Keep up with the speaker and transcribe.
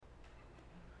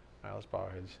All right, let's bow our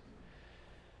heads.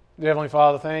 Dear Heavenly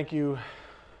Father, thank you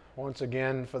once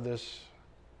again for this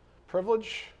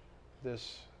privilege,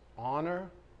 this honor,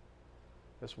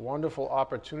 this wonderful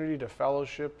opportunity to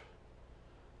fellowship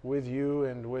with you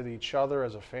and with each other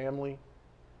as a family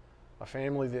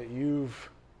that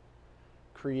you've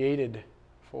created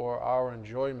for our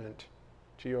enjoyment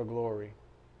to your glory.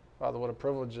 Father, what a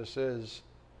privilege this is.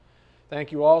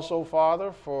 Thank you also,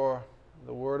 Father, for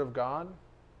the Word of God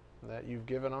that you've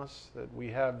given us, that we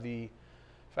have the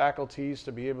faculties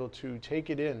to be able to take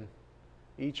it in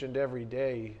each and every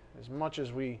day as much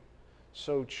as we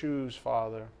so choose,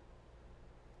 Father.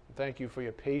 Thank you for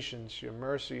your patience, your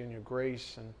mercy, and your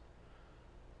grace, and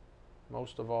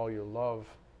most of all, your love.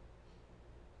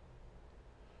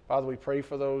 Father, we pray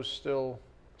for those still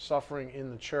suffering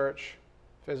in the church,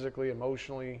 physically,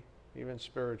 emotionally, even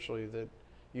spiritually, that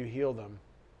you heal them.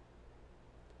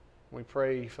 We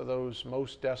pray for those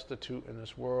most destitute in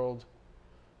this world,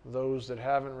 those that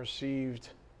haven't received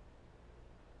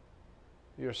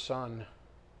your Son.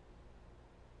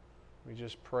 We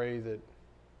just pray that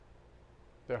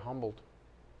they're humbled.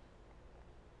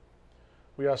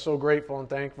 We are so grateful and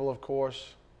thankful, of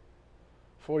course,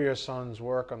 for your Son's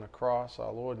work on the cross,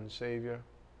 our Lord and Savior,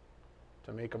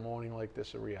 to make a morning like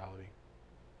this a reality.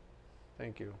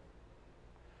 Thank you.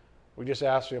 We just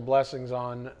ask for your blessings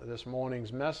on this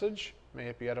morning's message. May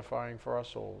it be edifying for our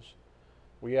souls.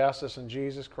 We ask this in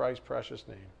Jesus Christ's precious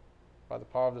name. By the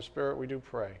power of the Spirit we do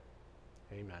pray.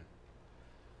 Amen.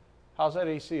 How's that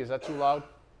AC? Is that too loud?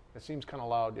 It seems kind of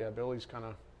loud. Yeah, Billy's kind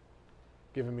of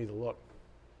giving me the look.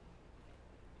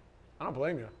 I don't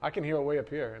blame you. I can hear it way up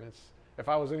here, and if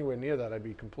I was anywhere near that, I'd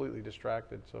be completely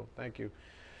distracted. So thank you.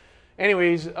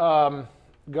 Anyways,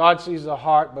 God sees the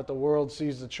heart, but the world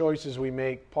sees the choices we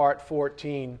make. Part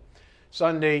 14.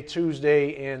 Sunday,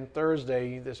 Tuesday, and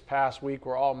Thursday this past week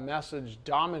were all message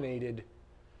dominated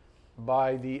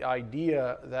by the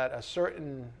idea that at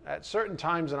certain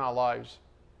times in our lives,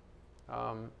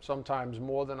 sometimes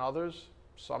more than others,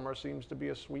 summer seems to be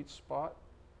a sweet spot,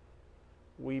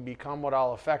 we become what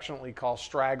I'll affectionately call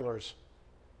stragglers.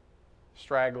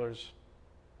 Stragglers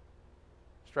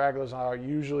are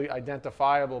usually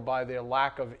identifiable by their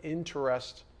lack of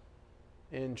interest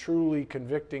in truly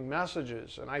convicting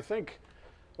messages. And I think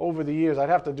over the years, I'd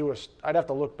have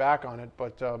to look back on it,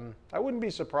 but I wouldn't be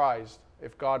surprised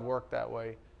if God worked that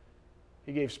way.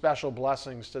 He gave special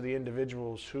blessings to the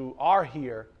individuals who are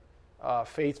here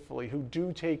faithfully, who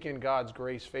do take in God's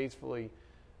grace faithfully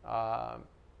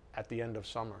at the end of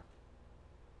summer.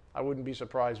 I wouldn't be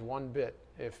surprised one bit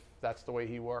if that's the way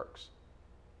He works.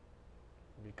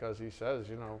 Because He says,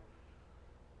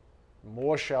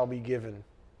 more shall be given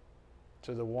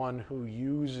to the one who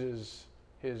uses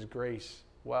His grace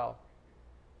well.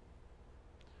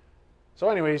 So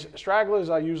anyways, stragglers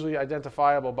are usually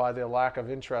identifiable by their lack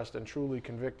of interest in truly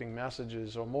convicting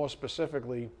messages, or more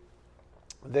specifically,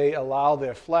 they allow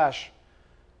their flesh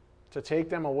to take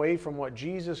them away from what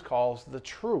Jesus calls the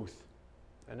truth.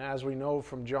 And as we know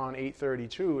from John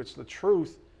 8:32, it's the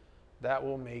truth that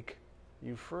will make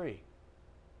you free.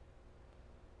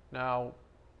 Now,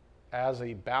 as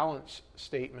a balance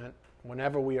statement,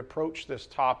 whenever we approach this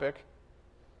topic,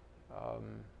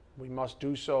 we must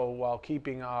do so while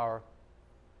keeping our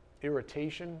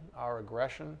irritation, our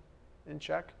aggression in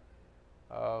check.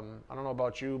 I don't know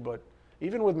about you, but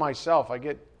even with myself, I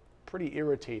get pretty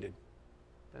irritated.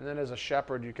 And then as a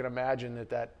shepherd, you can imagine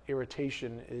that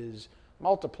irritation is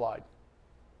multiplied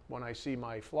when I see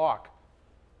my flock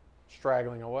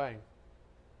straggling away.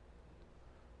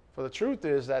 For the truth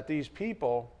is that these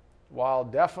people, while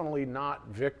definitely not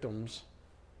victims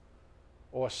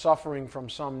or suffering from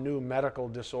some new medical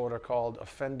disorder called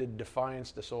offended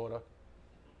defiance disorder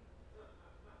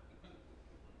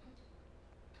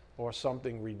or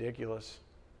something ridiculous,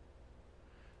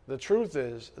 the truth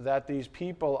is that these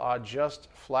people are just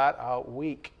flat out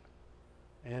weak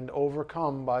and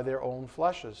overcome by their own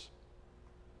fleshes.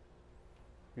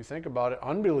 If you think about it,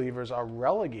 unbelievers are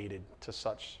relegated to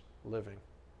such living.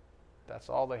 That's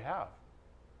all they have.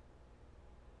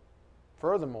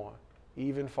 Furthermore,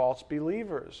 even false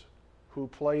believers who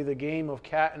play the game of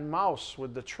cat and mouse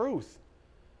with the truth,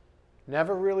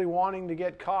 never really wanting to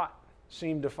get caught,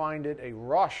 seem to find it a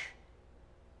rush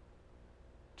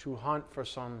to hunt for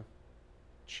some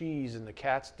cheese in the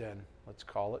cat's den, let's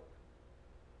call it.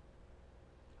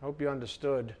 I hope you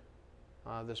understood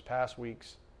this past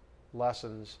week's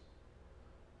lessons.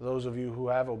 Those of you who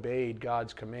have obeyed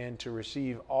God's command to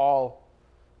receive all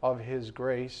of His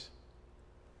grace,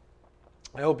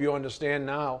 I hope you understand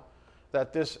now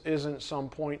that this isn't some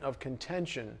point of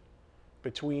contention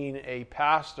between a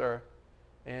pastor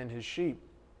and his sheep.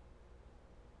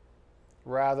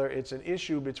 Rather, it's an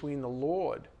issue between the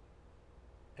Lord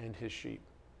and his sheep,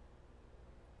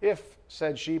 if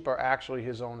said sheep are actually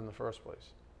his own in the first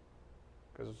place,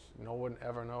 because no one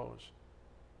ever knows.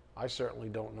 I certainly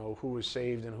don't know who is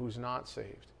saved and who's not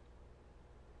saved.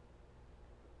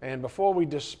 And before we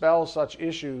dispel such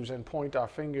issues and point our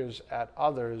fingers at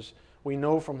others, we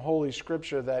know from Holy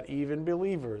Scripture that even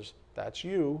believers, that's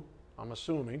you, I'm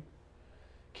assuming,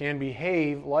 can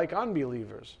behave like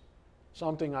unbelievers.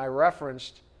 Something I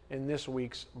referenced in this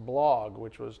week's blog,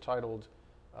 which was titled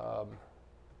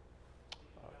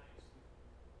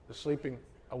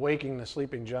Awaking the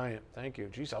Sleeping Giant. Thank you.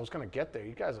 Jeez, I was going to get there.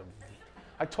 You guys are...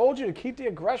 I told you to keep the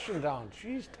aggression down.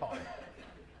 Jeez, Todd.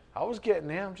 I was getting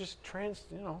there. I'm just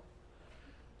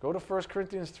go to 1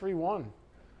 Corinthians 3:1.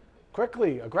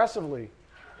 Quickly, aggressively.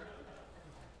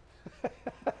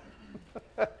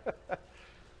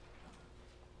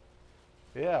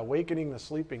 Yeah, awakening the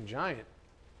sleeping giant.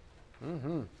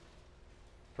 1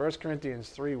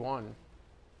 Corinthians 3:1.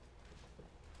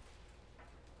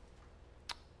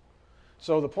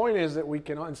 So the point is that we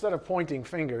can, instead of pointing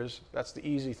fingers, that's the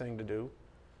easy thing to do,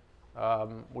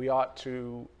 we ought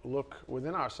to look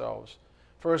within ourselves.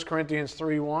 1 Corinthians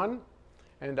 3:1,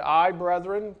 and I,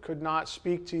 brethren, could not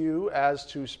speak to you as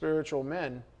to spiritual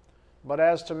men, but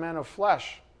as to men of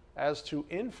flesh, as to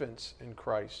infants in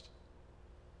Christ.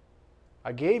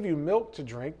 I gave you milk to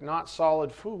drink, not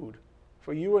solid food,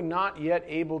 for you are not yet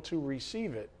able to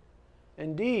receive it.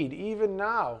 Indeed, even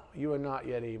now you are not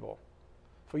yet able,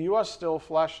 for you are still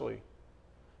fleshly.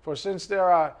 For since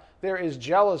there is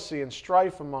jealousy and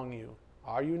strife among you,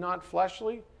 are you not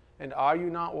fleshly? And are you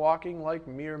not walking like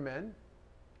mere men?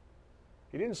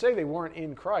 He didn't say they weren't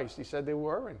in Christ. He said they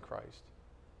were in Christ.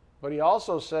 But he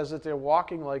also says that they're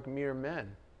walking like mere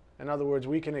men. In other words,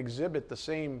 we can exhibit the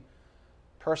same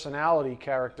personality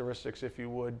characteristics, if you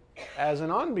would, as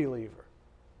an unbeliever.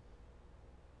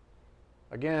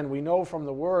 Again, we know from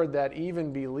the Word that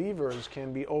even believers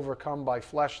can be overcome by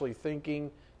fleshly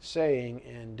thinking, saying,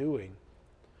 and doing.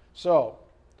 So,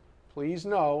 please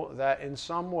know that in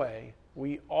some way,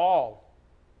 we all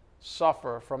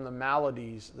suffer from the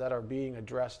maladies that are being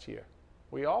addressed here.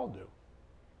 We all do.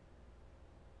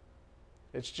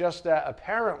 It's just that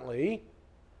apparently,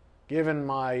 given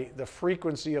the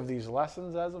frequency of these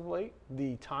lessons as of late,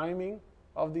 the timing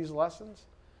of these lessons,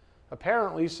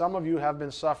 apparently some of you have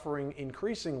been suffering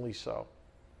increasingly so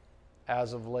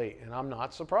as of late, and I'm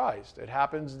not surprised. It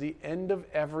happens the end of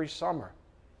every summer.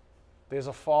 There's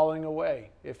a falling away,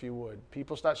 if you would.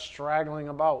 People start straggling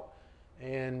about,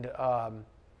 and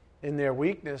in their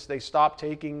weakness, they stop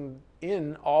taking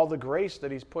in all the grace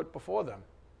that He's put before them.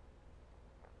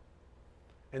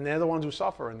 And they're the ones who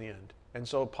suffer in the end. And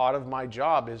so part of my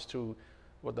job is to,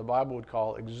 what the Bible would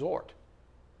call, exhort,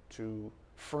 to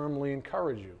firmly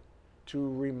encourage you,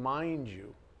 to remind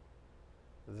you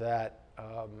that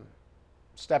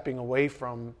stepping away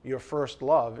from your first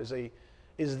love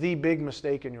is the big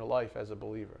mistake in your life as a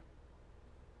believer.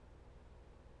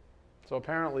 So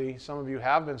apparently some of you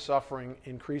have been suffering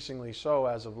increasingly so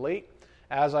as of late.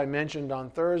 As I mentioned on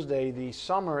Thursday, the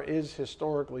summer is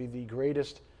historically the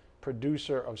greatest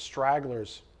producer of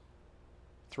stragglers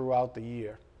throughout the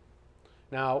year.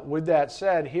 Now, with that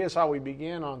said, here's how we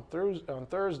began on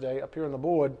Thursday up here on the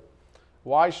board.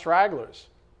 Why stragglers?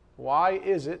 Why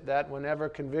is it that whenever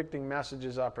convicting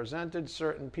messages are presented,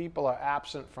 certain people are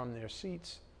absent from their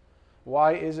seats?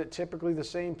 Why is it typically the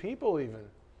same people even?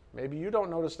 Maybe you don't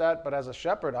notice that, but as a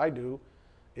shepherd, I do.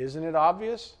 Isn't it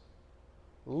obvious?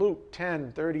 Luke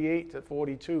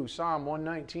 10:38-42, Psalm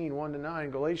 119,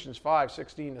 1-9, Galatians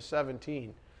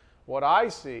 5:16-17. What I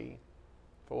see,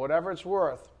 for whatever it's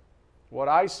worth, what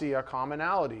I see are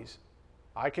commonalities.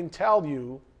 I can tell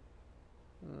you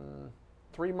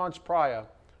 3 months prior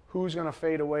who's going to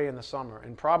fade away in the summer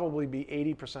and probably be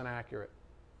 80% accurate.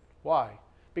 Why?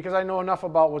 Because I know enough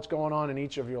about what's going on in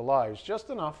each of your lives, just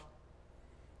enough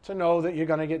to know that you're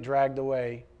going to get dragged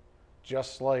away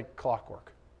just like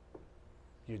clockwork.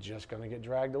 You're just going to get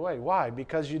dragged away. Why?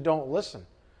 Because you don't listen.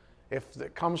 If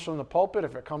it comes from the pulpit,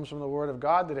 if it comes from the Word of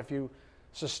God, that if you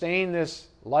sustain this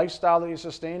lifestyle that you're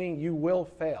sustaining, you will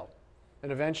fail.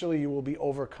 And eventually you will be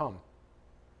overcome.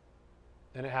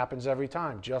 And it happens every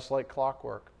time, just like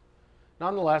clockwork.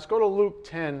 Nonetheless, go to Luke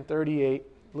 10:38.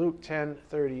 Luke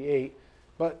 10:38.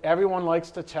 But everyone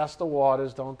likes to test the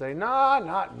waters, don't they? Nah,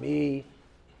 not me.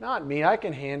 Not me. I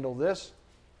can handle this.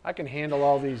 I can handle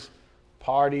all these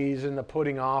parties and the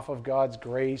putting off of God's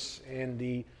grace and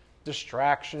the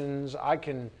distractions. I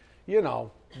can,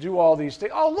 do all these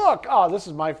things. Oh, look. Oh, this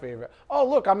is my favorite. Oh,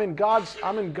 look, I'm in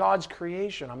God's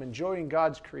creation. I'm enjoying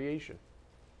God's creation.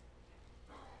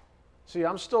 See,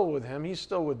 I'm still with him. He's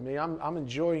still with me. I'm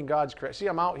enjoying God's creation. See,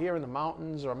 I'm out here in the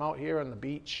mountains or I'm out here on the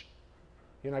beach.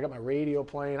 I got my radio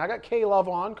playing. I got K-Love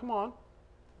on. Come on.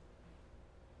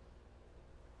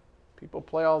 People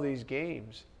play all these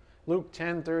games. Luke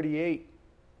 10:38.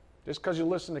 Just because you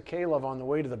listen to K-Love on the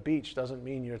way to the beach doesn't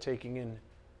mean you're taking in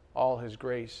all his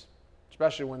grace,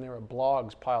 especially when there are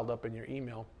blogs piled up in your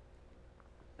email.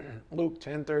 Luke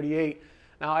 10:38.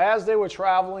 Now, as they were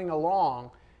traveling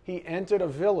along, he entered a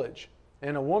village,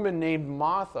 and a woman named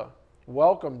Martha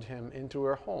welcomed him into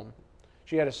her home.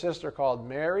 She had a sister called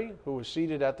Mary, who was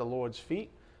seated at the Lord's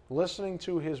feet, listening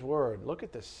to his word. Look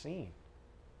at this scene.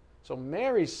 So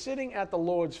Mary's sitting at the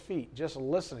Lord's feet, just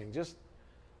listening.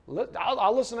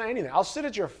 I'll listen to anything. I'll sit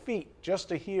at your feet just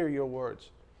to hear your words.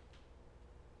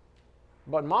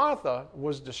 But Martha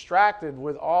was distracted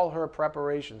with all her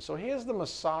preparations. So here's the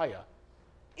Messiah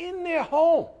in their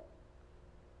home,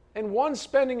 and one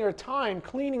spending her time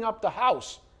cleaning up the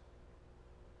house.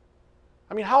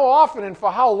 I mean, how often and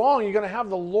for how long are you going to have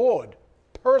the Lord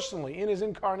personally in his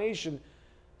incarnation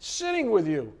sitting with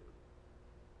you?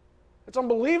 It's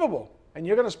unbelievable. And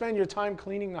you're going to spend your time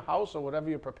cleaning the house or whatever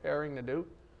you're preparing to do?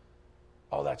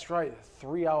 Oh, that's right,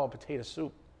 3-hour potato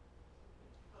soup.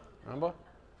 Remember?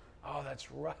 Oh,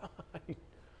 that's right.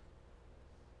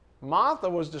 Martha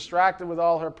was distracted with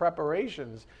all her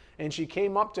preparations, and she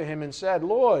came up to him and said,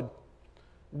 Lord,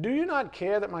 do you not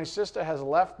care that my sister has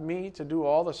left me to do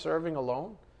all the serving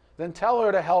alone? Then tell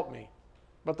her to help me.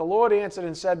 But the Lord answered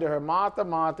and said to her, Martha,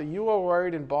 Martha, you are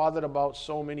worried and bothered about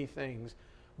so many things,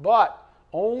 but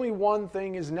only one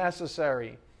thing is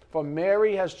necessary, for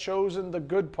Mary has chosen the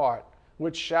good part,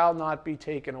 which shall not be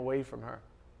taken away from her.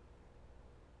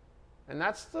 And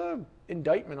that's the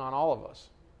indictment on all of us.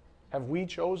 Have we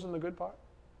chosen the good part?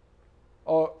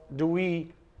 Or do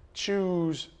we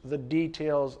choose the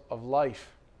details of life?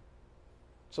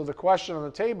 So the question on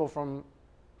the table from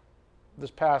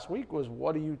this past week was,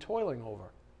 what are you toiling over?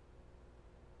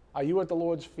 Are you at the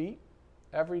Lord's feet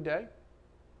every day?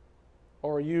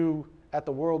 Or are you at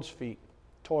the world's feet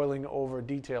toiling over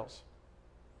details?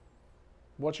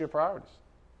 What's your priorities?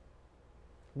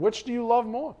 Which do you love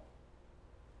more?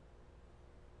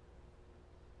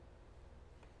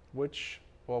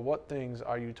 What things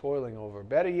are you toiling over?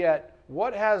 Better yet,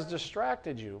 what has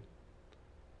distracted you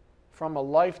from a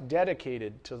life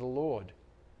dedicated to the Lord,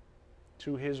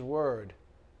 to his word,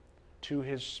 to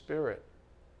his spirit?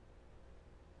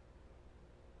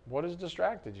 What has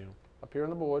distracted you? Up here on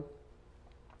the board,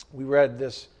 we read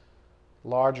this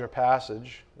larger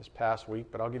passage this past week,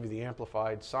 but I'll give you the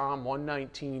Amplified. Psalm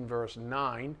 119, verse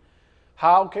 9.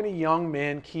 How can a young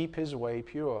man keep his way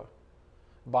pure?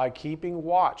 By keeping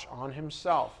watch on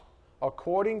himself,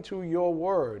 according to your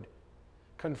word,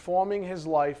 conforming his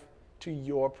life to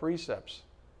your precepts.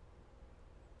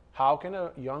 How can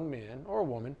a young man or a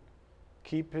woman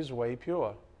keep his way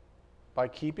pure? By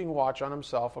keeping watch on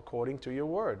himself according to your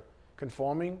word,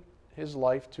 conforming his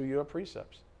life to your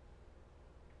precepts.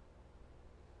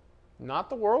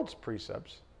 Not the world's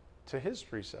precepts, to his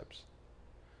precepts.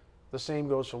 The same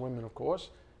goes for women, of course.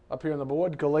 Up here on the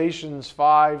board, Galatians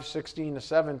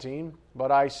 5:16-17.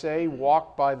 But I say,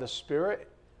 walk by the Spirit,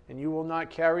 and you will not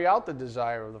carry out the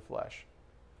desire of the flesh.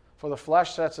 For the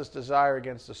flesh sets its desire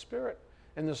against the Spirit,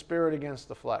 and the Spirit against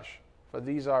the flesh. For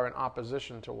these are in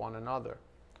opposition to one another,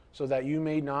 so that you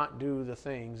may not do the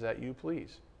things that you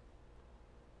please.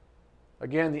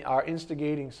 Again, our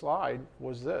instigating slide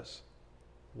was this.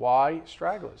 Why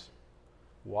stragglers?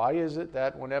 Why is it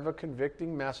that whenever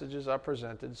convicting messages are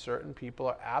presented, certain people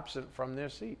are absent from their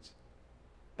seats?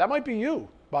 That might be you,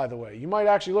 by the way. You might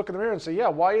actually look in the mirror and say, yeah,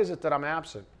 why is it that I'm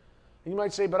absent? And you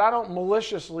might say, but I don't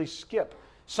maliciously skip.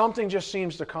 Something just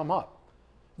seems to come up.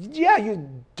 Yeah, you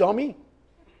dummy.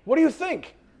 What do you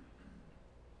think?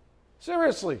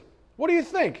 Seriously, what do you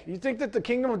think? You think that the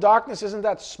kingdom of darkness isn't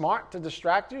that smart to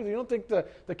distract you? You don't think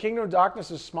the kingdom of darkness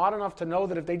is smart enough to know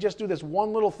that if they just do this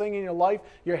one little thing in your life,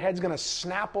 your head's going to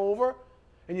snap over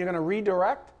and you're going to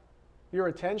redirect your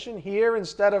attention here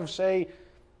instead of, say,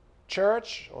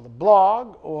 church or the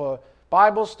blog or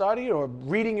Bible study or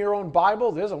reading your own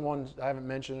Bible? There's one I haven't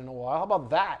mentioned in a while. How about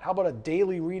that? How about a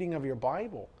daily reading of your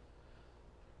Bible?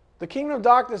 The kingdom of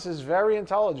darkness is very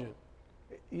intelligent.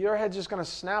 Your head's just going to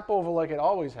snap over like it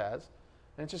always has,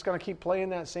 and it's just going to keep playing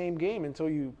that same game until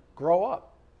you grow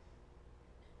up.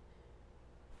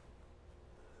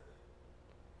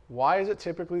 Why is it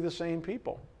typically the same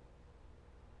people?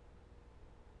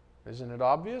 Isn't it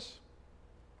obvious?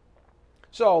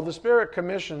 So the Spirit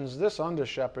commissions this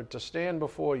under-shepherd to stand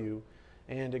before you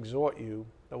and exhort you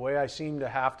the way I seem to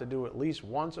have to do at least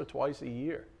once or twice a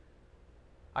year.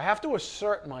 I have to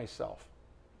assert myself.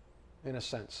 in a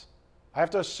sense. I have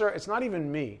to assert, it's not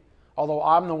even me, although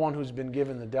I'm the one who's been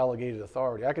given the delegated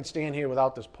authority. I could stand here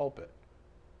without this pulpit,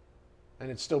 and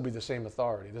it'd still be the same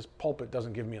authority. This pulpit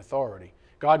doesn't give me authority.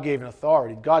 God gave an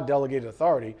authority. God delegated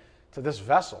authority to this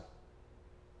vessel.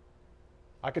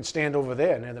 I could stand over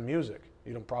there near the music.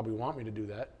 You don't probably want me to do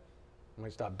that. I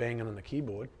might start banging on the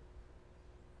keyboard.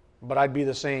 But I'd be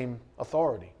the same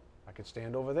authority. I could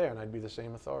stand over there and I'd be the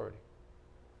same authority.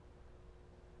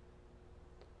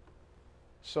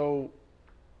 So,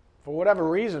 for whatever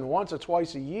reason, once or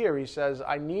twice a year, he says,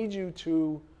 I need you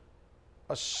to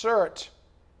assert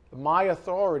my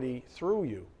authority through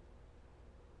you.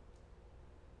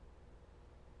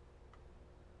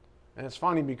 And it's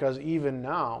funny because even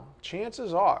now,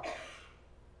 chances are,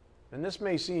 and this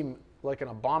may seem like an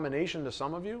abomination to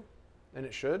some of you, and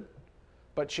it should,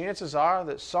 but chances are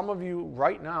that some of you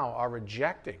right now are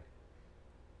rejecting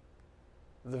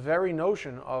the very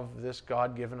notion of this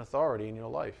God-given authority in your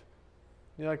life.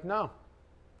 You're like, no,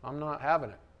 I'm not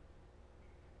having it.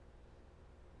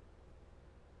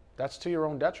 That's to your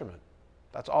own detriment.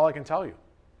 That's all I can tell you,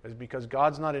 is because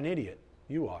God's not an idiot.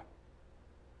 You are.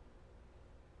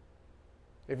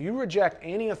 If you reject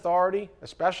any authority,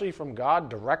 especially from God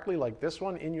directly like this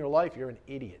one in your life, you're an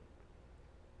idiot.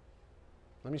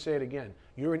 Let me say it again.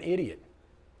 You're an idiot.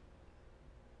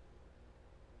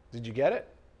 Did you get it?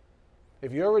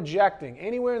 If you're rejecting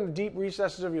anywhere in the deep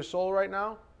recesses of your soul right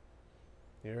now,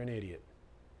 you're an idiot.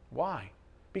 Why?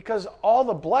 Because all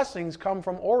the blessings come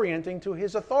from orienting to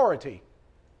His authority.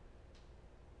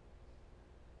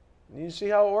 You see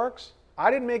how it works?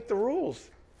 I didn't make the rules.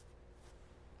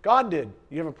 God did.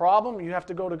 You have a problem, you have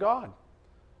to go to God.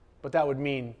 But that would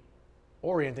mean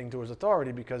orienting to His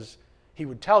authority, because He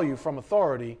would tell you from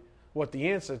authority what the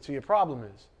answer to your problem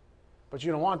is. But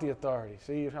you don't want the authority.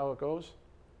 See how it goes?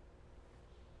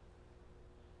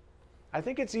 I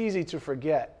think it's easy to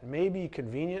forget, maybe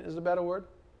convenient is a better word,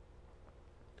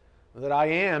 that I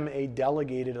am a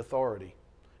delegated authority.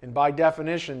 And by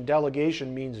definition,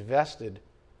 delegation means vested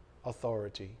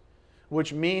authority,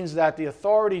 which means that the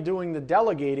authority doing the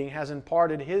delegating has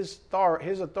imparted his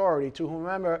authority to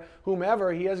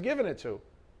whomever he has given it to.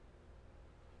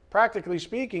 Practically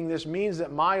speaking, this means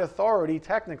that my authority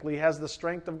technically has the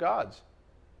strength of God's.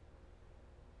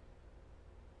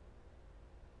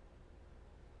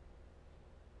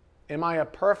 Am I a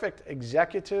perfect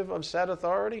executive of said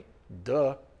authority?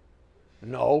 Duh.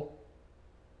 No.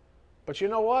 But you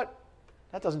know what?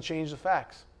 That doesn't change the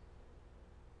facts.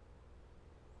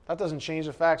 That doesn't change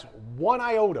the facts one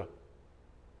iota.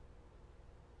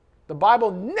 The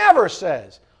Bible never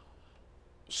says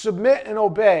submit and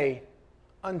obey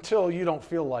until you don't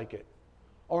feel like it,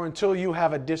 or until you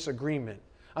have a disagreement,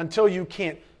 until you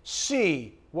can't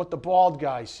see what the bald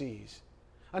guy sees,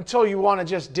 until you want to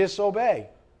just disobey.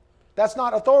 That's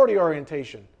not authority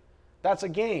orientation. That's a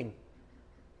game.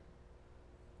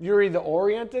 You're either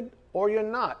oriented or you're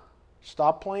not.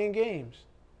 Stop playing games.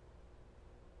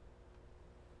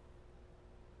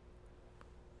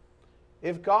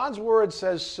 If God's word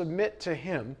says submit to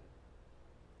Him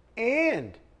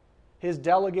and His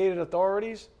delegated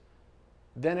authorities,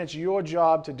 then it's your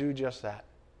job to do just that.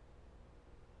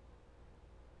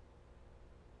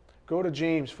 Go to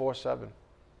James 4:7.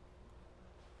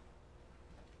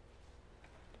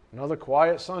 Another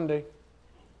quiet Sunday.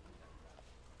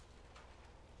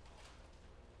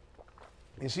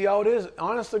 You see how it is?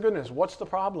 Honest to goodness, what's the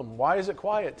problem? Why is it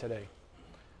quiet today?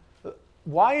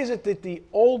 Why is it that the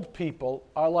old people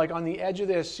are like on the edge of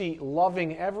their seat,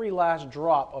 loving every last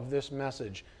drop of this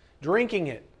message, drinking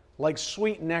it like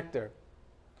sweet nectar?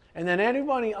 And then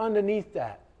anybody underneath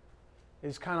that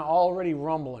is kind of already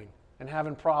rumbling and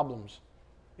having problems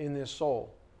in their soul.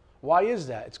 Why is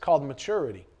that? It's called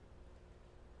maturity.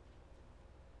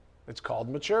 It's called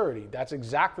maturity. That's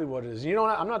exactly what it is. You know,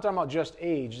 I'm not talking about just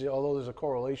age, although there's a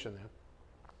correlation there.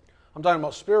 I'm talking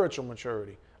about spiritual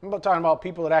maturity. I'm talking about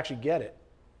people that actually get it.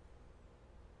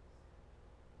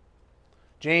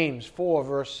 James 4,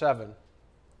 verse 7.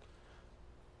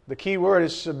 The key word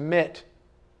is submit,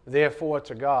 therefore,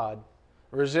 to God.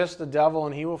 Resist the devil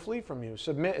and he will flee from you.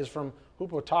 Submit is from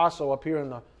hupotasso up here on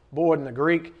the board in the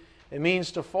Greek. It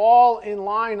means to fall in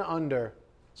line under.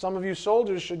 Some of you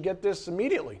soldiers should get this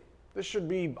immediately. This should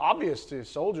be obvious to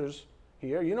soldiers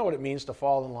here. You know what it means to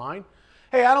fall in line.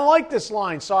 Hey, I don't like this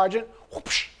line, Sergeant.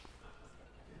 Whoopsh.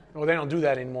 Well, they don't do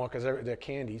that anymore because they're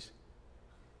candies.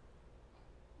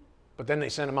 But then they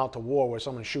send them out to war where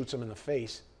someone shoots them in the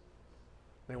face.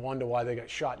 They wonder why they got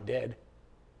shot dead,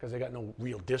 because they got no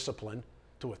real discipline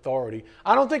to authority.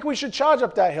 I don't think we should charge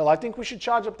up that hill. I think we should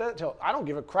charge up that hill. I don't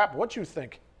give a crap what you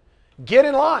think. Get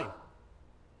in line.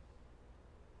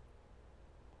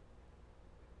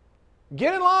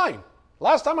 Get in line.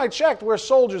 Last time I checked, we're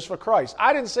soldiers for Christ.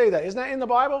 I didn't say that. Isn't that in the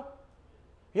Bible?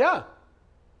 Yeah.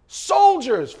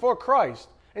 Soldiers for Christ.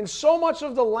 And so much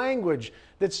of the language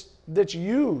that's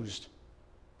used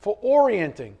for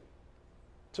orienting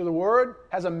to the word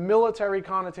has a military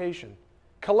connotation.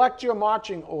 Collect your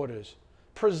marching orders.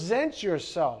 Present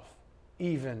yourself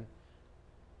even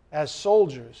as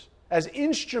soldiers, as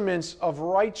instruments of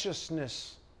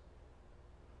righteousness.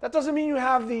 That doesn't mean you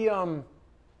have the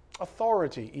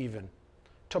authority even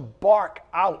to bark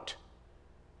out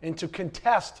and to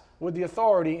contest with the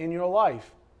authority in your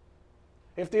life.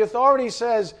 If the authority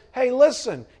says, hey,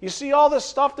 listen, you see all this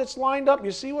stuff that's lined up?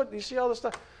 You see all this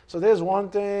stuff? So there's one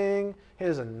thing,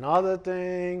 here's another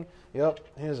thing, yep,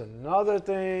 here's another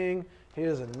thing,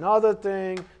 here's another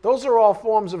thing. Those are all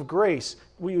forms of grace.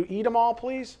 Will you eat them all,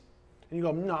 please? And you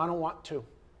go, no, I don't want to.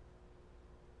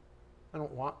 I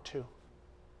don't want to.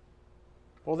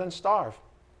 Well, then starve.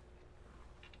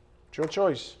 It's your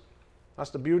choice. That's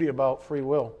the beauty about free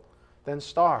will. Then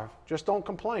starve. Just don't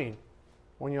complain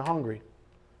when you're hungry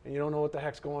and you don't know what the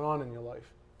heck's going on in your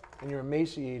life and you're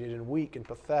emaciated and weak and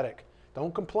pathetic.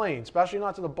 Don't complain, especially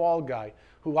not to the bald guy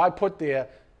who I put there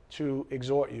to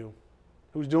exhort you,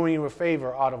 who's doing you a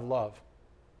favor out of love.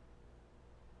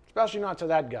 Especially not to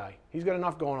that guy. He's got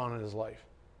enough going on in his life.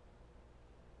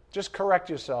 Just correct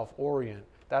yourself, orient.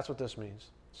 That's what this means.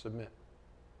 Submit.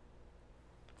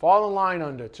 Fall in line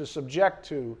under, to subject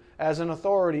to, as an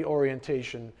authority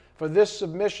orientation. For this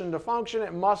submission to function,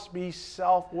 it must be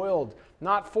self-willed,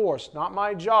 not forced. Not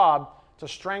my job to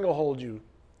stranglehold you,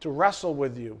 to wrestle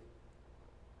with you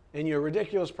in your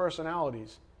ridiculous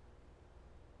personalities.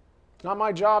 It's not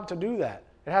my job to do that.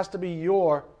 It has to be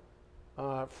your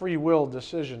free will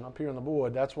decision up here on the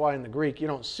board. That's why in the Greek you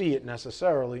don't see it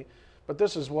necessarily, but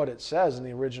this is what it says in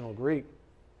the original Greek.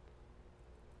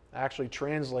 It actually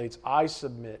translates, I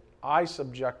submit, I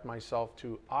subject myself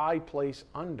to, I place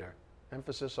under.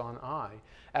 Emphasis on I.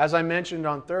 As I mentioned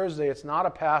on Thursday, it's not a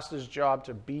pastor's job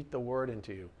to beat the word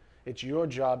into you. It's your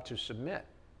job to submit.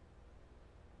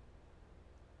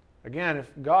 Again, if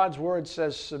God's word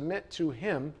says submit to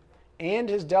him and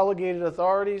his delegated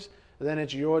authorities, then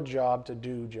it's your job to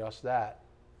do just that.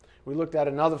 We looked at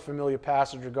another familiar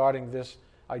passage regarding this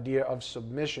idea of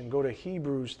submission. Go to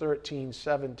Hebrews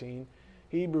 13:17.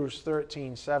 Hebrews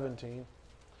 13:17.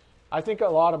 I think a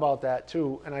lot about that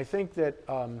too, and I think that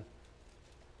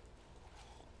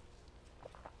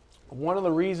one of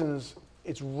the reasons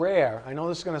it's rare, I know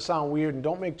this is going to sound weird, and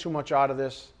don't make too much out of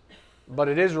this, but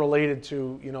it is related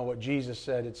to, what Jesus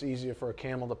said. It's easier for a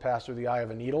camel to pass through the eye of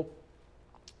a needle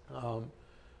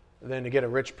than to get a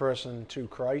rich person to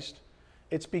Christ.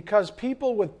 It's because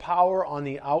people with power on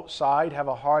the outside have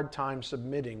a hard time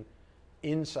submitting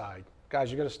inside.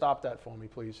 Guys, you got to stop that for me,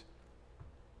 please.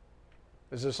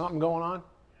 Is there something going on?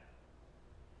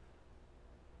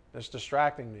 It's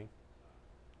distracting me.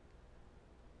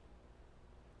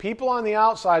 People on the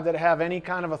outside that have any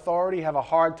kind of authority have a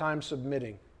hard time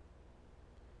submitting.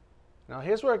 Now,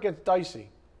 here's where it gets dicey.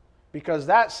 Because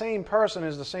that same person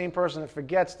is the same person that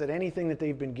forgets that anything that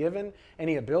they've been given,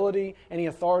 any ability, any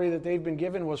authority that they've been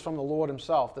given was from the Lord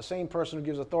himself. The same person who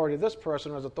gives authority to this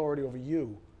person has authority over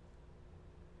you.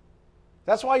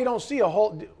 That's why you don't see a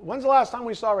whole... When's the last time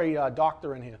we saw a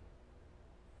doctor in here?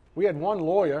 We had one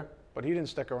lawyer, but he didn't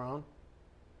stick around.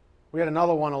 We had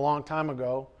another one a long time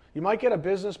ago. You might get a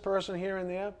business person here and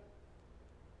there,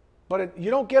 but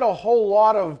you don't get a whole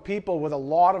lot of people with a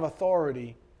lot of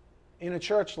authority in a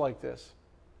church like this.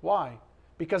 Why?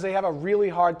 Because they have a really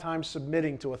hard time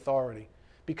submitting to authority.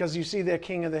 Because you see, they're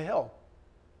king of the hill.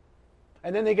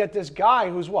 And then they get this guy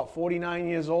who's 49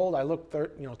 years old. I look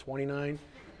 29.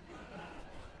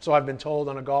 So I've been told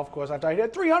on a golf course after I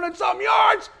hit 300-some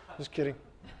yards. Just kidding.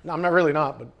 No, I'm not really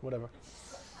not, but whatever.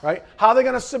 Right? How are they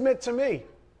going to submit to me?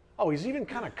 Oh, he's even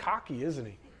kind of cocky, isn't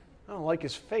he? I don't like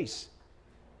his face.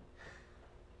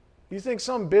 You think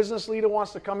some business leader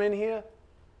wants to come in here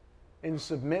and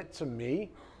submit to me?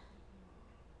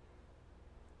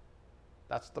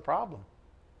 That's the problem.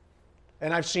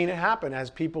 And I've seen it happen as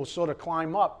people sort of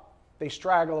climb up. They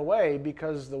straggle away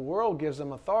because the world gives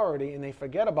them authority and they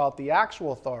forget about the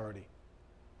actual authority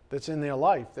that's in their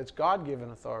life, that's God-given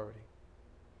authority.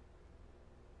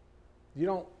 You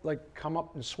don't come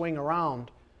up and swing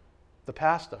around the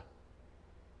pastor.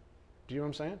 Do you know what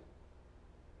I'm saying?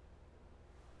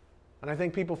 And I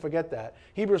think people forget that.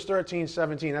 Hebrews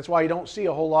 13:17. That's why you don't see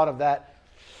a whole lot of that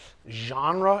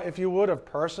genre, if you would, of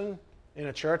person in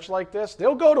a church like this.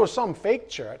 They'll go to some fake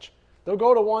church. They'll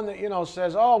go to one that,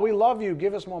 says, oh, we love you,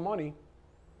 give us more money.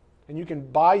 And you can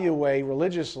buy your way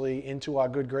religiously into our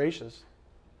good graces.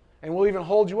 And we'll even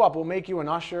hold you up. We'll make you an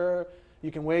usher.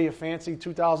 You can wear your fancy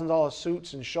 $2,000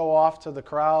 suits and show off to the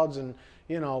crowds and,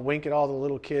 wink at all the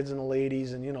little kids and the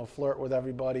ladies and, flirt with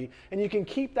everybody. And you can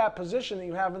keep that position that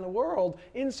you have in the world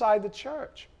inside the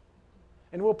church.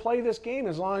 And we'll play this game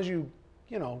as long as you,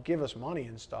 give us money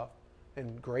and stuff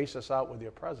and grace us out with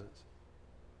your presence.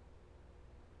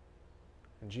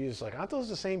 And Jesus is like, aren't those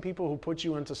the same people who put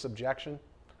you into subjection?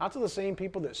 Aren't those the same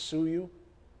people that sue you?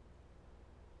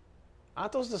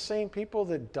 Aren't those the same people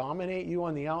that dominate you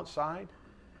on the outside?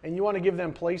 And you want to give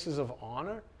them places of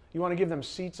honor? You want to give them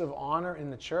seats of honor in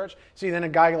the church? See, then a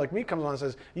guy like me comes on and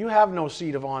says, you have no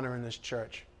seat of honor in this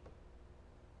church.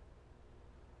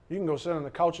 You can go sit on the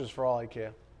couches for all I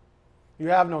care. You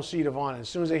have no seat of honor. As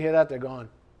soon as they hear that, they're gone.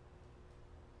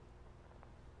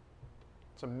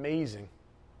 It's amazing.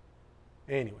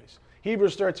 Anyways,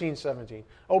 Hebrews 13:17.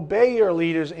 Obey your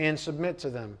leaders and submit to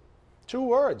them. 2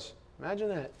 words. Imagine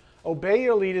that. Obey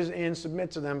your leaders and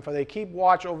submit to them, for they keep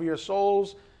watch over your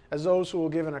souls as those who will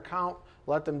give an account.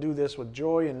 Let them do this with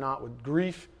joy and not with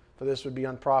grief, for this would be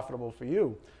unprofitable for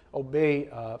you. Obey,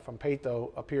 from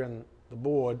peito, up here on the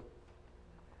board,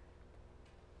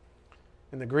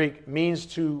 in the Greek, means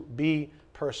to be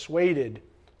persuaded,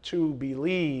 to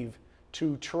believe,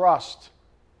 to trust.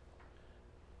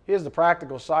 Here's the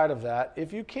practical side of that.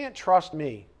 If you can't trust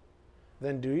me,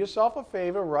 then do yourself a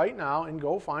favor right now and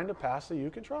go find a pastor you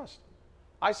can trust.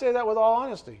 I say that with all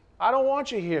honesty. I don't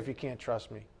want you here if you can't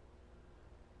trust me.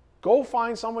 Go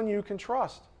find someone you can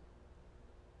trust.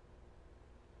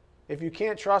 If you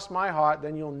can't trust my heart,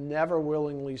 then you'll never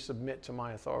willingly submit to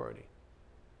my authority.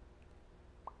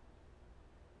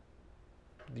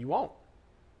 You won't.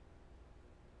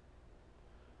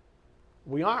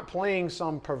 We aren't playing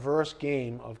some perverse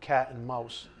game of cat and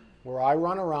mouse where I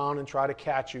run around and try to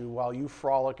catch you while you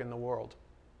frolic in the world.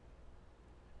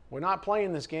 We're not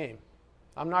playing this game.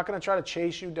 I'm not going to try to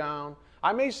chase you down.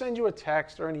 I may send you a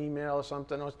text or an email or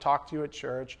something, or talk to you at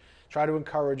church, try to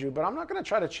encourage you, but I'm not going to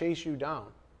try to chase you down.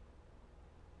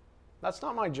 That's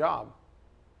not my job.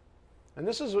 And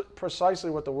this is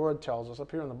precisely what the Word tells us up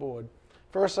here on the board.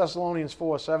 1 Thessalonians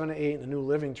 4:7-8 in the New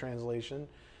Living Translation.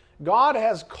 God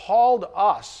has called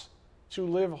us to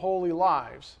live holy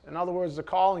lives. In other words, the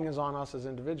calling is on us as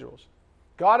individuals.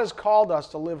 God has called us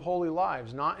to live holy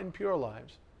lives, not impure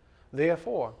lives.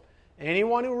 Therefore,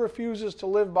 anyone who refuses to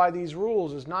live by these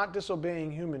rules is not disobeying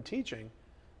human teaching,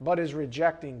 but is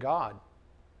rejecting God,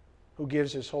 who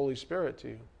gives His Holy Spirit to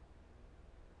you.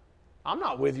 I'm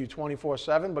not with you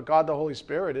 24/7, but God the Holy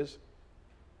Spirit is.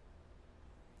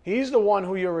 He's the one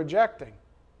who you're rejecting.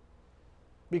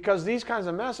 Because these kinds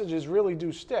of messages really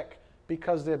do stick,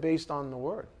 because they're based on the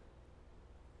Word.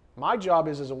 My job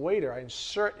is as a waiter, I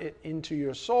insert it into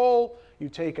your soul, you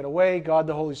take it away, God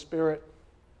the Holy Spirit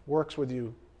works with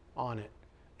you on it.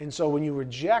 And so when you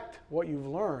reject what you've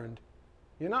learned,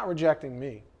 you're not rejecting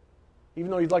me. Even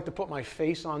though you'd like to put my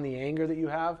face on the anger that you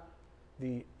have,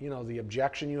 the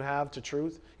objection you have to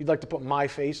truth, you'd like to put my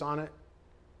face on it,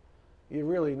 you're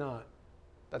really not.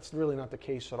 That's really not the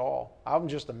case at all. I'm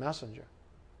just a messenger.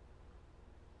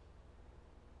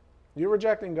 You're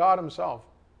rejecting God Himself.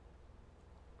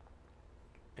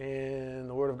 And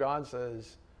the Word of God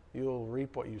says you'll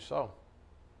reap what you sow.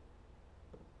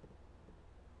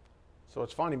 So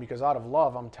it's funny because out of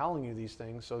love, I'm telling you these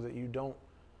things so that you don't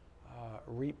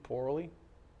reap poorly,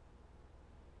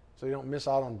 so you don't miss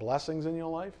out on blessings in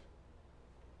your life.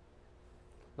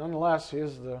 Nonetheless,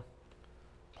 here's the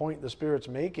point the Spirit's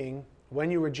making.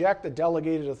 When you reject the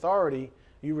delegated authority,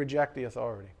 you reject the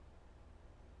authority.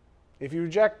 If you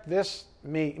reject this,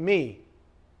 me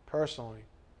personally,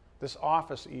 this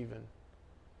office even,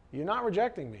 you're not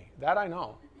rejecting me. That I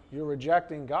know. You're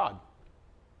rejecting God.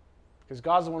 Because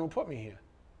God's the one who put me here.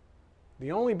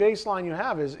 The only baseline you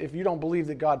have is if you don't believe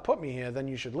that God put me here, then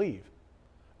you should leave.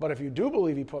 But if you do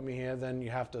believe He put me here, then you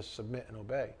have to submit and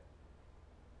obey.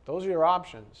 Those are your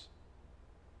options.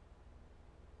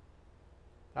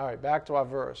 All right, back to our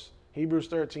verse. Hebrews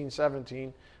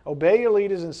 13:17. Obey your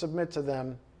leaders and submit to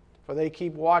them, for they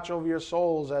keep watch over your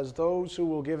souls as those who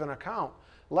will give an account.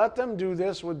 Let them do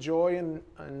this with joy and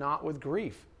not with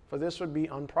grief, for this would be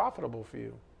unprofitable for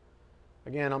you.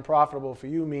 Again, unprofitable for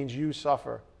you means you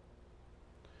suffer.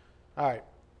 All right,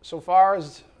 so far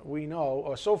we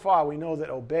know that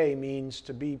obey means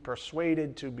to be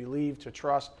persuaded, to believe, to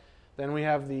trust. Then we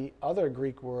have the other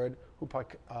Greek word,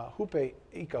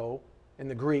 hupeiko, in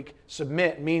the Greek.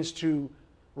 Submit means to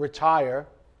retire,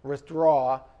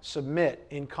 withdraw. Submit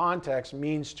in context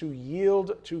means to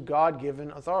yield to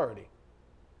God-given authority.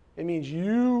 It means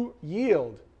you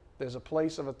yield. There's a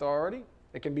place of authority.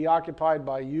 It can be occupied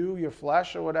by you, your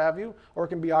flesh, or what have you, or it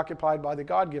can be occupied by the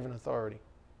God-given authority.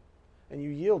 And you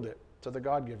yield it to the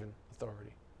God-given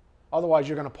authority. Otherwise,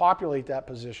 you're going to populate that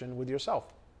position with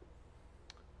yourself.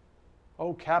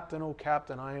 Oh, captain,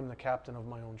 I am the captain of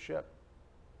my own ship.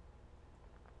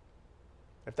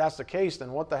 If that's the case,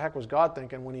 then what the heck was God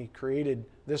thinking when he created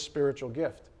this spiritual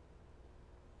gift?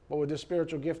 What would this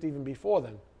spiritual gift even be for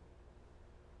then?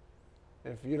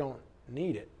 If you don't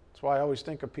need it. That's why I always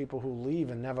think of people who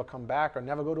leave and never come back or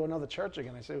never go to another church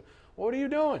again. I say, what are you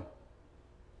doing?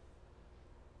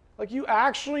 Like, you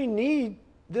actually need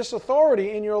this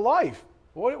authority in your life.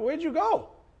 Where'd you go?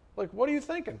 Like, what are you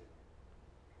thinking?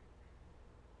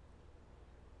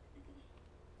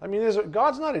 I mean,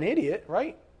 God's not an idiot,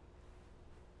 right?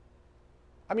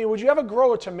 I mean, would you ever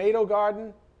grow a tomato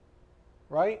garden,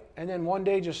 right, and then one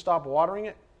day just stop watering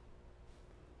it?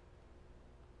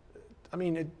 I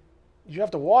mean, you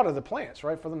have to water the plants,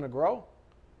 right, for them to grow.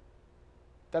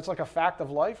 That's like a fact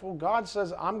of life. Well, God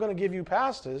says, I'm going to give you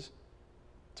pastors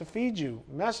to feed you,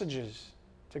 messages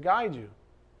to guide you.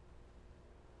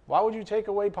 Why would you take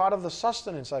away part of the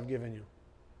sustenance I've given you?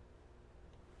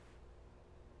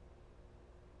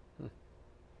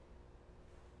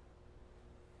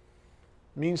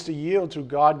 Means to yield to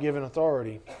God-given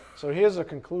authority. So here's a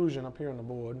conclusion up here on the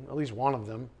board, at least one of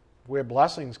them, where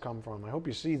blessings come from. I hope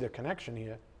you see the connection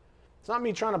here. It's not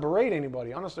me trying to berate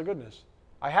anybody, honest to goodness.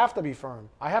 I have to be firm.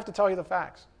 I have to tell you the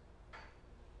facts.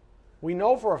 We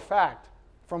know for a fact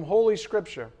from Holy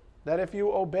Scripture that if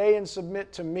you obey and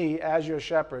submit to me as your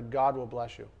shepherd, God will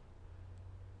bless you.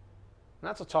 And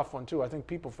that's a tough one too. I think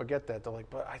people forget that. They're like,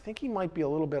 but I think he might be a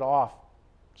little bit off.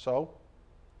 So?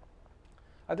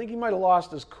 I think he might have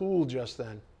lost his cool just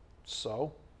then.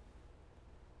 So?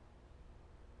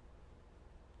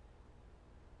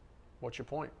 What's your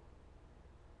point?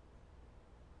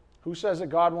 Who says that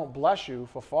God won't bless you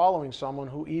for following someone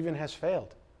who even has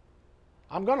failed?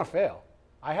 I'm going to fail.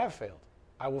 I have failed.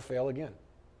 I will fail again.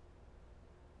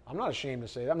 I'm not ashamed to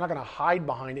say that. I'm not going to hide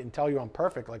behind it and tell you I'm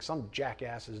perfect like some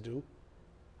jackasses do.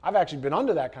 I've actually been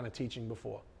under that kind of teaching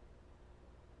before.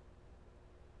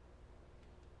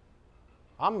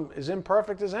 I'm as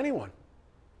imperfect as anyone.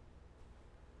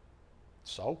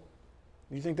 So,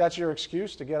 you think that's your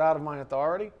excuse to get out of my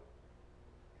authority?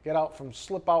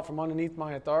 Slip out from underneath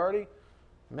my authority?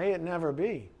 May it never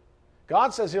be.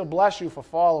 God says he'll bless you for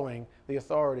following the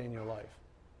authority in your life.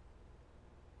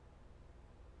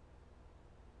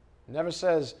 Never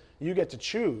says you get to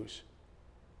choose.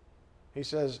 He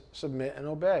says submit and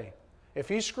obey. If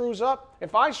he screws up,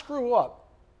 if I screw up,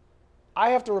 I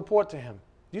have to report to him.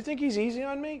 Do you think he's easy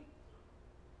on me?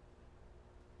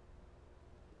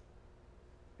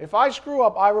 If I screw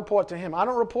up, I report to him. I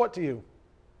don't report to you.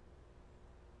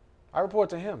 I report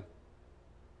to him.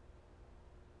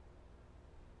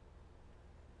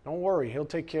 Don't worry, he'll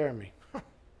take care of me.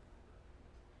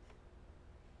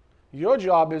 Your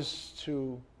job is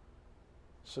to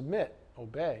submit,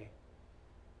 obey.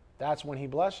 That's when he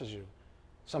blesses you.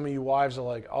 Some of you wives are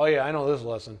like, oh yeah, I know this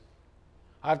lesson.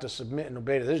 I have to submit and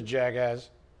obey to this jackass.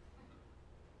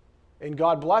 And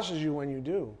God blesses you when you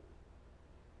do.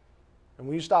 And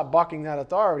when you stop bucking that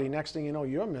authority, next thing you know,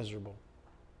 you're miserable.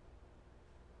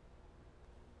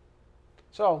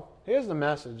 So, here's the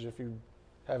message if you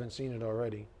haven't seen it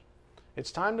already.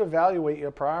 It's time to evaluate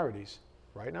your priorities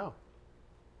right now.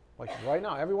 Like right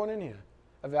now, everyone in here.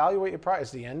 Evaluate your priorities.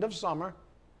 It's the end of summer.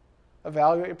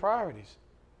 Evaluate your priorities.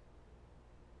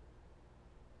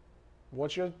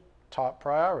 What's your top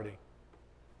priority?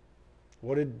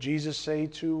 What did Jesus say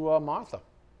to Martha?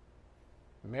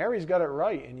 Mary's got it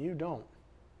right and you don't.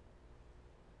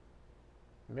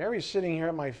 Mary's sitting here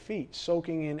at my feet,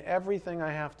 soaking in everything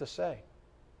I have to say.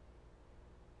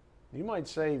 You might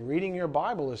say reading your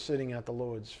Bible is sitting at the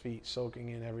Lord's feet, soaking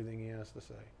in everything he has to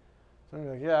say. Some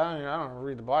like, yeah, I don't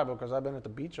read the Bible because I've been at the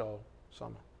beach all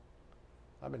summer.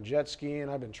 I've been jet skiing,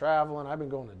 I've been traveling, I've been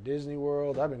going to Disney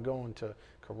World, I've been going to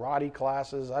karate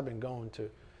classes, I've been going to,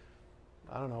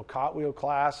 cartwheel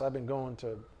class, I've been going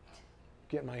to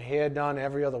get my hair done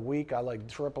every other week. I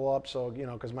triple up, so,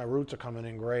 because my roots are coming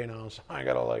in gray now, so I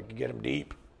got to get them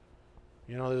deep.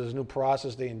 There's this new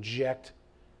process, they inject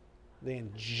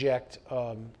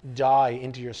dye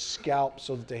into your scalp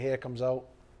so that the hair comes out.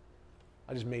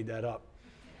 I just made that up.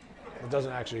 It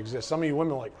doesn't actually exist. Some of you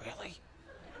women are like, really?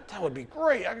 That would be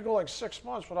great. I could go 6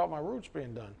 months without my roots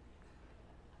being done.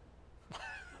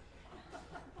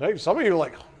 Hey, some of you are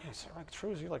like, oh man, is that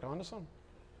true? Is he onto something?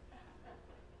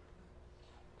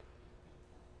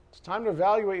 It's time to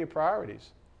evaluate your priorities.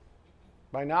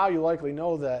 By now, you likely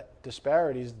know that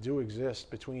disparities do exist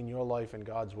between your life and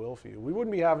God's will for you. We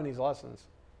wouldn't be having these lessons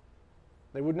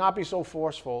They would not be so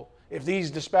forceful if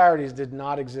these disparities did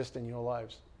not exist in your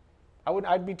lives.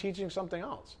 I'd be teaching something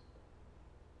else.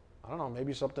 I don't know,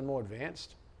 maybe something more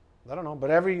advanced. I don't know. But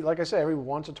like I say, every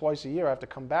once or twice a year I have to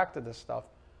come back to this stuff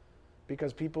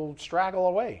because people straggle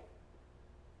away.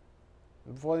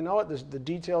 And before they know it, the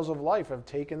details of life have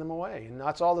taken them away. And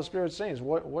that's all the Spirit's saying is,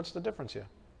 what's the difference here?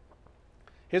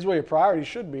 Here's where your priorities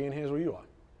should be, and here's where you are.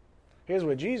 Here's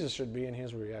where Jesus should be, and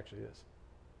here's where he actually is.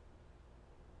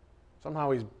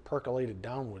 Somehow he's percolated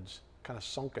downwards, kind of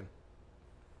sunken.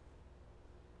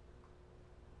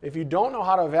 If you don't know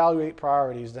how to evaluate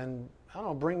priorities, then, I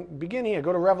don't know, begin here.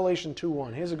 Go to Revelation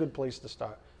 2:1. Here's a good place to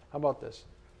start. How about this?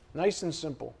 Nice and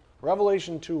simple.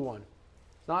 Revelation 2:1.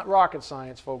 It's not rocket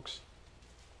science, folks.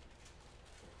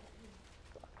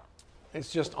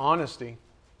 It's just honesty.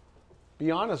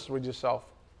 Be honest with yourself.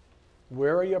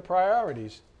 Where are your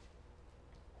priorities?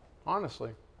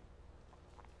 Honestly.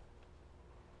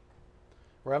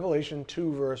 Revelation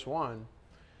 2, verse 1.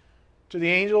 To the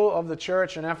angel of the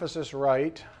church in Ephesus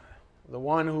write, the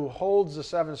one who holds the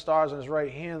 7 stars in his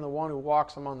right hand, the one who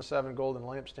walks among the 7 golden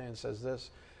lampstands, says this,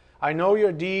 I know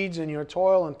your deeds and your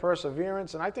toil and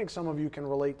perseverance, and I think some of you can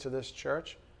relate to this,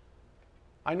 church.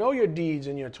 I know your deeds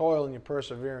and your toil and your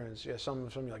perseverance. Yeah, some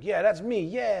of you are like, yeah, that's me.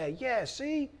 Yeah,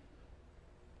 see?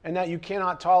 And that you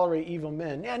cannot tolerate evil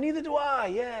men. Yeah, neither do I,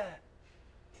 yeah.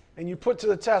 And you put to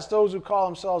the test those who call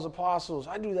themselves apostles.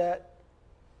 I do that.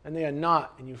 And they are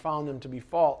not, and you found them to be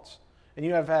false. And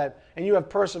you have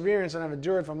perseverance and have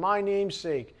endured for my name's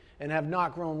sake and have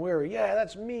not grown weary. Yeah,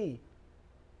 that's me.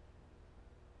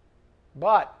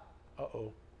 But,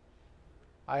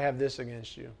 I have this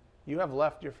against you. You have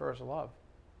left your first love.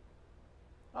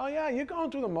 Oh yeah, you're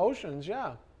going through the motions,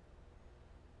 yeah.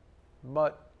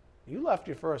 But you left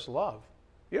your first love.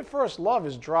 Your first love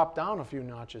has dropped down a few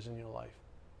notches in your life.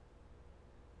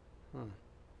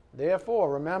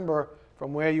 Therefore, remember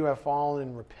from where you have fallen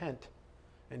and repent,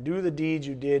 and do the deeds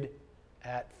you did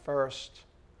at first.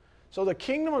 So the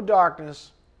kingdom of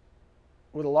darkness,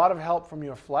 with a lot of help from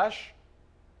your flesh,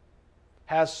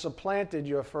 has supplanted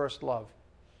your first love.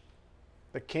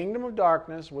 The kingdom of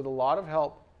darkness, with a lot of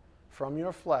help from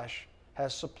your flesh,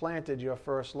 has supplanted your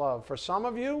first love. For some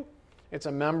of you, it's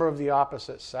a member of the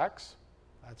opposite sex.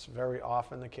 That's very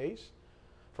often the case.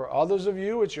 For others of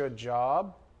you, it's your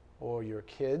job, or your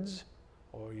kids,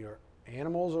 or your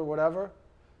animals, or whatever.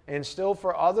 And still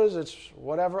for others, it's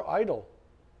whatever idol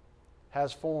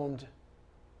has formed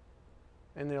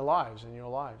in their lives, in your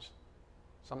lives.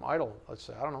 Some idol, let's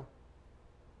say, I don't know.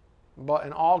 But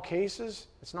in all cases,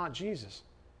 it's not Jesus.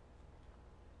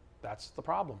 That's the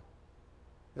problem.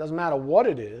 It doesn't matter what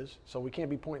it is, so we can't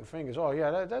be pointing fingers. Oh,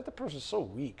 yeah, that person's so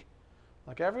weak.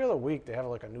 Like every other week, they have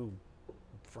like a new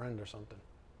friend or something.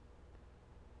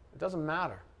 It doesn't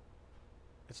matter.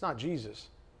 It's not Jesus.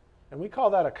 And we call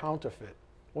that a counterfeit.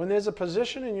 When there's a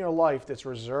position in your life that's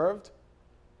reserved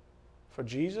for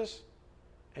Jesus,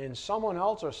 and someone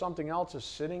else or something else is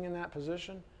sitting in that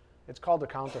position, it's called a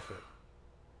counterfeit.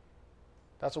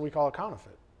 That's what we call a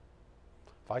counterfeit.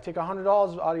 If I take $100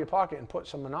 out of your pocket and put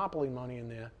some Monopoly money in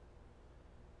there,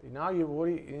 now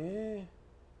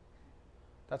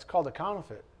that's called a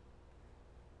counterfeit.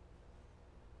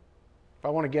 If I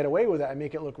want to get away with that, I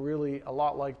make it look really a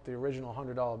lot like the original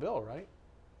 $100 bill, right?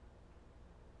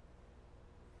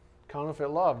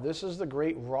 Counterfeit love. This is the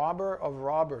great robber of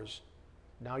robbers.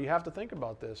 Now you have to think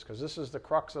about this, because this is the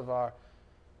crux of our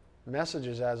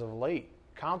messages as of late.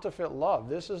 Counterfeit love.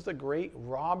 This is the great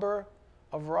robber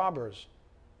of robbers.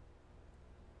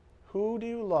 Who do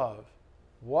you love?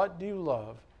 What do you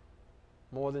love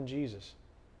more than Jesus?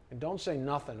 And don't say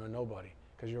nothing or nobody,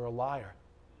 because you're a liar.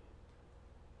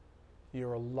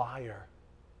 You're a liar.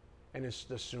 And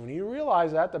the sooner you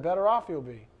realize that, the better off you'll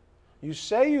be. You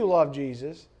say you love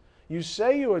Jesus, you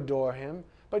say you adore him,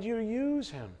 but you use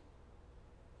him.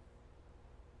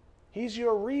 He's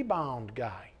your rebound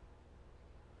guy.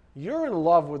 You're in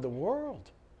love with the world.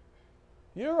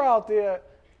 You're out there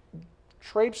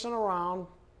traipsing around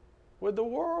with the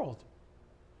world.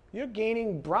 You're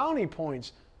gaining brownie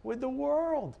points with the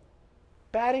world.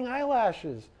 Batting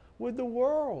eyelashes with the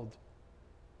world.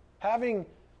 Having,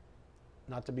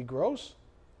 not to be gross,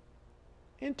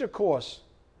 intercourse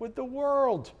with the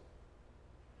world.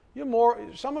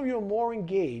 Some of you are more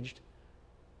engaged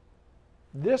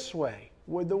this way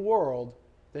with the world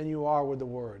than you are with the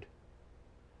Word.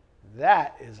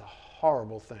 That is a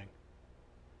horrible thing.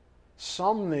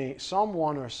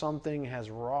 Someone or something has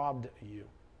robbed you.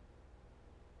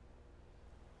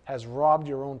 Has robbed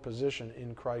your own position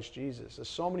in Christ Jesus. There's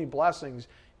so many blessings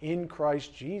in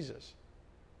Christ Jesus.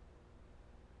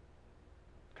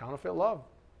 Counterfeit love.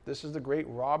 This is the great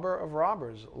robber of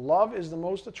robbers. Love is the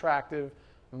most attractive,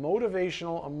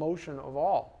 motivational emotion of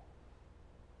all.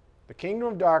 The kingdom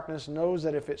of darkness knows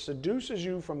that if it seduces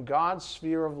you from God's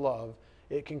sphere of love,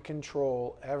 it can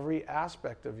control every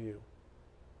aspect of you.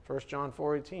 1 John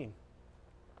 4:18.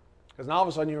 Because now all of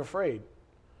a sudden you're afraid.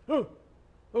 Oh,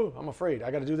 I'm afraid.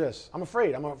 I got to do this. I'm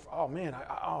afraid. Oh man,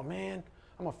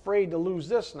 I'm afraid to lose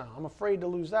this now. I'm afraid to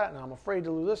lose that now. I'm afraid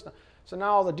to lose this now. So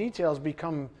now all the details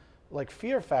become like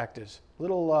fear factors,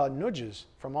 little nudges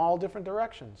from all different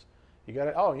directions. You got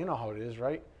to, you know how it is,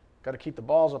 right? Got to keep the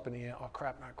balls up in the air. Oh,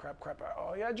 crap.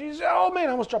 Oh, yeah, Jesus. Oh, man,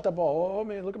 I almost dropped that ball. Oh,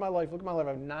 man, look at my life. I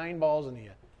have 9 balls in the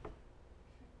air.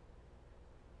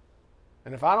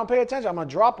 And if I don't pay attention, I'm going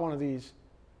to drop one of these.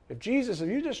 If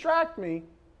you distract me,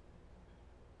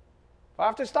 if I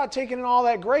have to start taking in all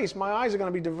that grace, my eyes are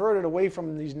going to be diverted away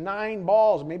from these 9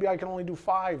 balls. Maybe I can only do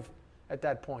 5 at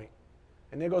that point.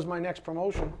 And there goes my next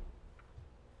promotion.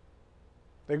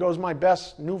 There goes my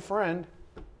best new friend.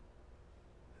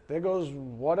 There goes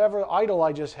whatever idol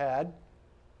I just had.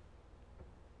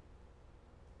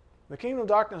 The kingdom of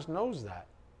darkness knows that.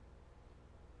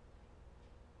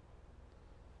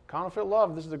 Counterfeit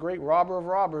love, this is the great robber of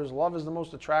robbers. Love is the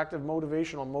most attractive,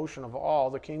 motivational emotion of all.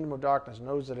 The kingdom of darkness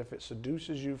knows that if it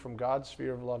seduces you from God's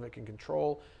sphere of love, it can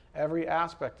control every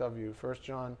aspect of you. 1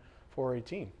 John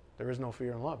 4:18. There is no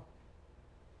fear in love.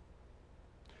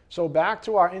 So back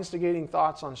to our instigating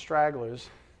thoughts on stragglers.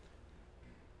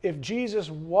 If Jesus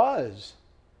was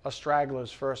a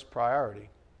straggler's first priority,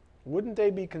 wouldn't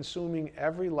they be consuming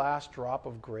every last drop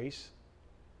of grace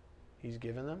he's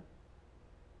given them?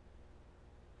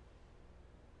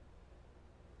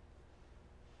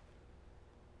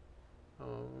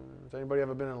 Has anybody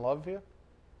ever been in love here?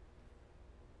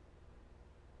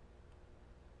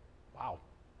 Wow.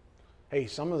 Hey,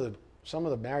 some of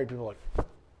the married people are like,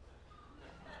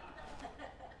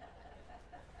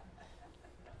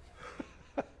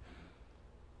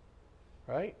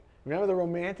 right? Remember the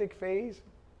romantic phase?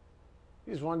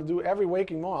 You just wanted to do every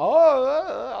waking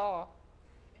moment.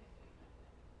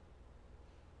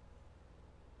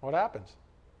 What happens?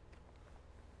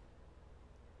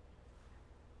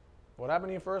 What happened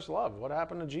to your first love? What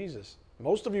happened to Jesus?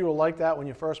 Most of you were like that when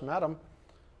you first met him,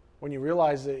 when you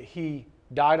realized that he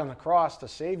died on the cross to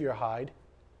save your hide.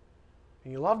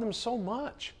 And you loved him so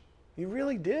much. You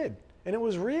really did. And it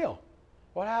was real.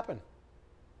 What happened?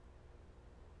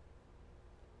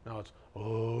 Now it's,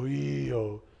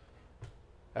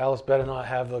 Alice better not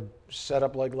have a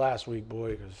setup like last week,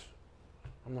 boy, because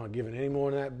I'm not giving any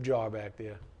more than that jar back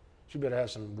there. She better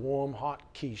have some warm, hot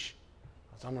quiche.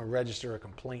 So I'm going to register a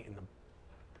complaint in the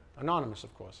anonymous,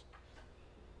 of course,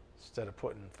 instead of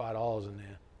putting $5 in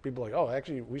there. People are like, oh,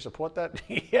 actually, we support that?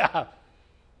 Yeah,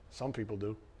 some people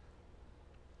do.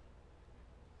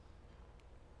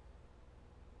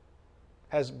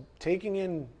 Has taking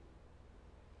in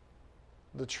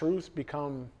the truth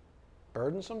become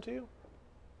burdensome to you?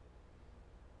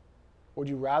 Would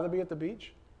you rather be at the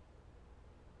beach?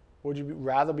 Would you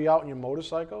rather be out on your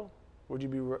motorcycle? Would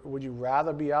you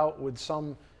rather be out with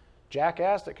some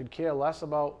jackass that could care less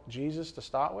about Jesus to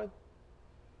start with?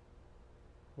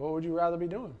 What would you rather be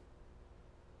doing?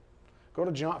 Go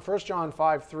to 1 John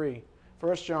 5:3.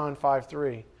 1 John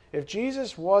 5:3. If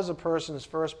Jesus was a person's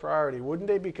first priority, wouldn't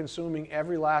they be consuming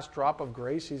every last drop of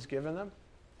grace he's given them?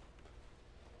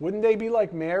 Wouldn't they be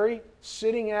like Mary,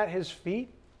 sitting at his feet,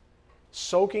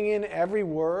 soaking in every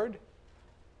word,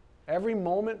 every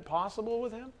moment possible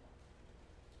with him?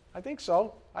 I think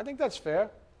so. I think that's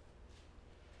fair.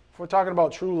 If we're talking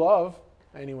about true love,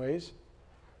 anyways,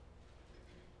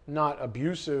 not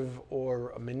abusive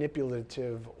or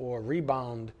manipulative or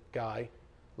rebound guy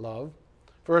love.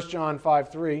 1 John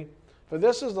 5:3, for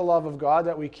this is the love of God,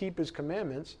 that we keep his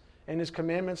commandments, and his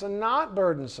commandments are not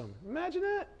burdensome. Imagine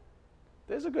that.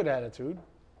 There's a good attitude.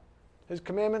 His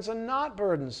commandments are not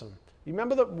burdensome. You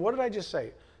remember what did I just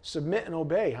say? Submit and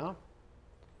obey, huh?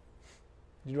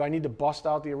 Do I need to bust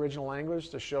out the original language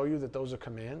to show you that those are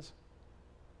commands?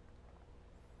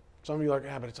 Some of you are like,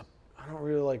 yeah, but I don't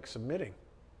really like submitting.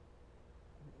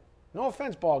 No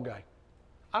offense, bald guy.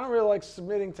 I don't really like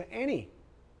submitting to any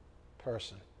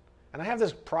person. And I have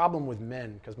this problem with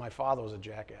men because my father was a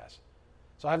jackass.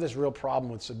 So I have this real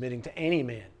problem with submitting to any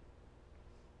man.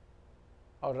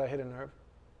 Oh, did I hit a nerve?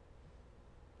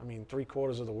 I mean,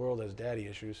 3/4 of the world has daddy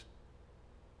issues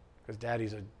because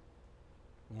daddies are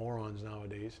morons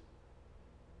nowadays.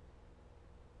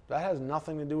 That has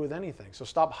nothing to do with anything. So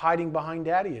stop hiding behind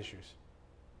daddy issues.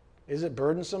 Is it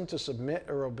burdensome to submit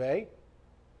or obey?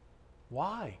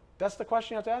 Why? That's the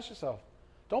question you have to ask yourself.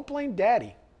 Don't blame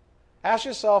daddy. Ask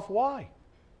yourself why.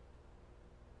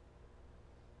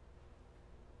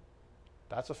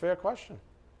 That's a fair question.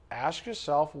 Ask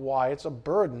yourself why it's a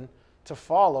burden to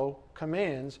follow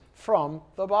commands from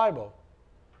the Bible,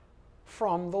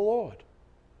 from the Lord.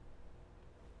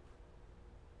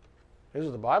 Here's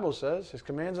what the Bible says. His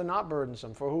commands are not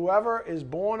burdensome. For whoever is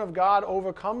born of God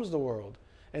overcomes the world.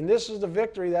 And this is the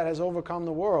victory that has overcome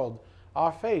the world,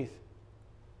 our faith.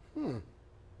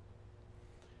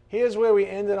 Here's where we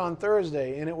ended on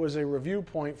Thursday, and it was a review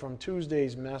point from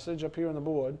Tuesday's message up here on the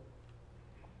board.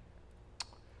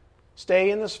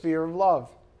 Stay in the sphere of love.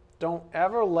 Don't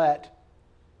ever let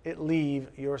it leave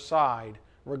your side,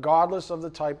 regardless of the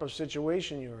type of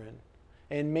situation you're in.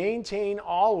 And maintain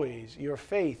always your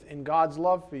faith in God's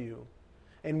love for you.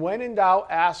 And when in doubt,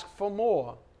 ask for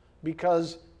more,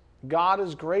 because God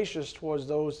is gracious towards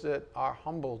those that are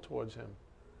humble towards Him.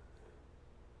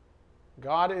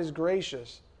 God is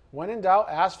gracious. When in doubt,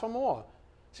 ask for more.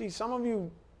 See, some of you,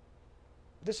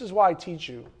 this is why I teach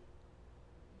you.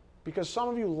 Because some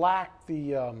of you lack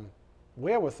the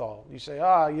wherewithal. You say,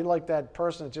 you're like that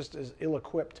person that just is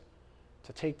ill-equipped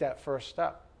to take that first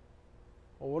step.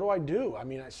 Well, what do I do? I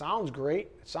mean, it sounds great.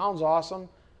 It sounds awesome.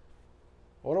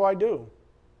 What do I do?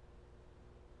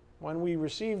 When we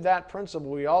receive that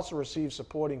principle, we also receive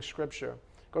supporting Scripture.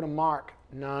 Go to Mark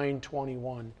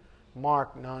 9:21.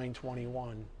 Mark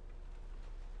 9:21.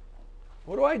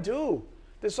 What do I do?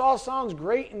 This all sounds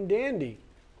great and dandy.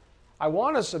 I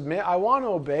want to submit. I want to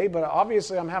obey, but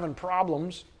obviously I'm having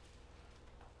problems.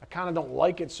 I kind of don't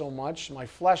like it so much. My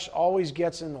flesh always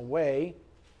gets in the way.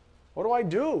 What do I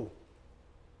do?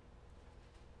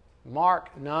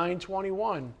 Mark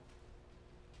 9:21.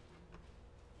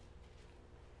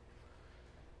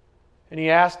 And he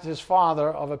asked his father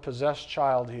of a possessed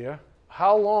child here,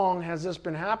 how long has this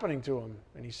been happening to him?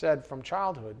 And he said, from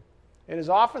childhood. It has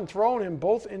often thrown him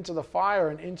both into the fire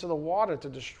and into the water to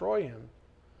destroy him.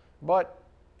 But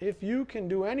if you can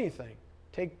do anything,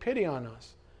 take pity on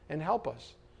us and help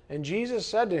us. And Jesus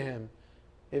said to him,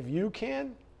 if you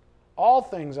can, all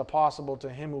things are possible to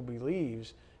him who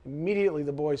believes. Immediately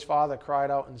the boy's father cried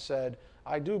out and said,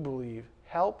 I do believe.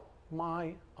 Help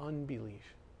my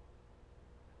unbelief.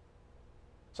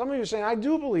 Some of you are saying, I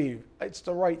do believe it's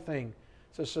the right thing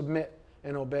to submit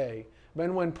and obey.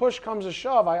 But when push comes to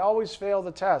shove, I always fail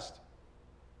the test.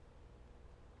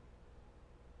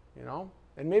 You know?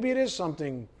 And maybe it is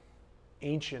something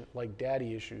ancient like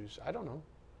daddy issues. I don't know.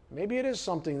 Maybe it is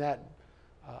something that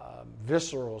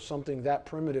visceral, something that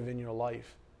primitive in your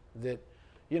life that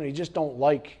you just don't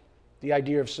like the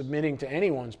idea of submitting to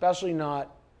anyone, especially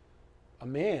not a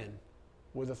man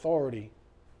with authority.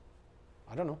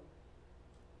 I don't know.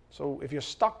 So if you're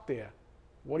stuck there,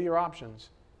 what are your options?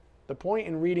 The point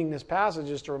in reading this passage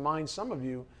is to remind some of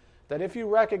you that if you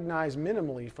recognize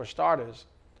minimally, for starters,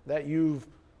 that you've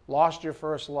lost your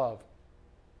first love,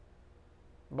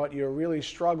 but you're really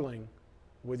struggling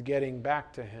with getting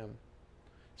back to Him,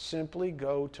 simply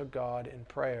go to God in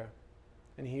prayer,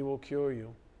 and He will cure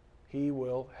you. He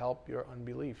will help your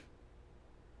unbelief.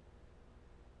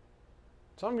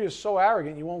 Some of you are so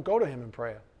arrogant you won't go to Him in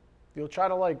prayer. You'll try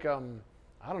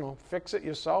to fix it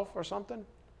yourself or something.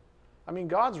 I mean,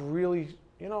 God's really,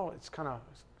 it's kind of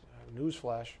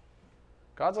newsflash.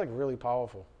 God's really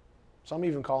powerful. Some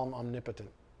even call Him omnipotent.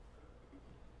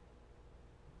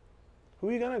 Who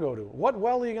are you going to go to? What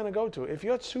well are you going to go to? If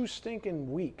you're too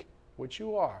stinking weak, which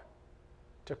you are,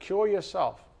 to cure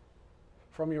yourself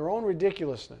from your own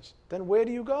ridiculousness, then where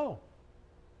do you go?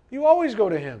 You always go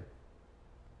to Him.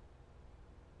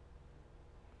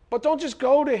 But don't just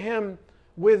go to Him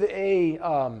with a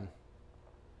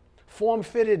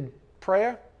form-fitted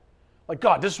prayer. Like,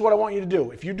 God, this is what I want you to do.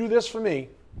 If you do this for me,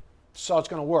 this is how it's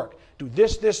going to work. Do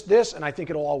this, this, this, and I think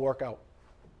it'll all work out.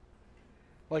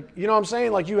 Like, you know what I'm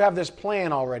saying? Like you have this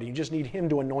plan already. You just need Him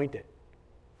to anoint it.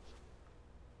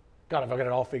 God, if I got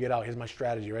it all figured out, here's my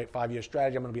strategy, right? 5-year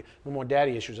strategy. I'm going to be no more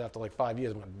daddy issues after 5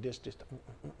 years. I'm going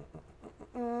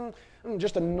to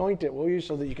just anoint it, will you,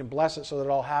 so that you can bless it so that it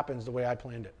all happens the way I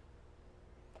planned it.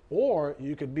 Or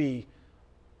you could be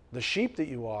the sheep that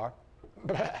you are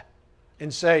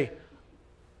and say,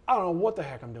 I don't know what the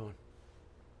heck I'm doing.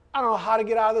 I don't know how to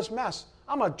get out of this mess.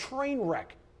 I'm a train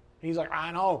wreck. And He's like,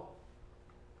 I know.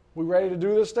 We ready to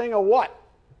do this thing or what?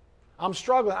 I'm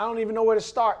struggling. I don't even know where to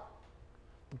start.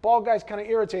 The bald guys kind of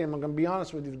irritate him. I'm going to be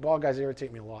honest with you. The bald guys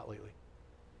irritate me a lot lately.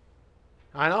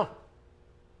 I know.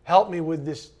 Help me with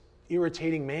this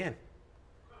irritating man.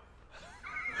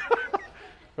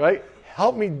 Right?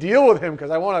 Help me deal with him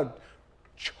because I want to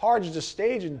charge the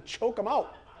stage and choke him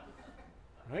out.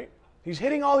 Right? He's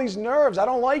hitting all these nerves. I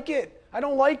don't like it. I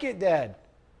don't like it, Dad.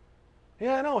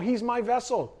 Yeah, I know. He's my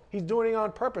vessel. He's doing it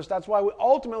on purpose. That's why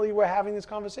ultimately we're having this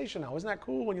conversation now. Isn't that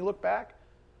cool when you look back?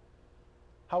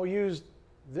 How he used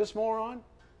this moron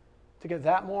to get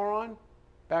that moron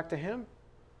back to him?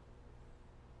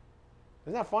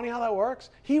 Isn't that funny how that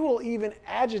works? He will even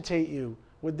agitate you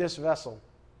with this vessel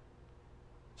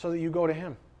so that you go to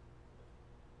him.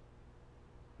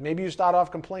 Maybe you start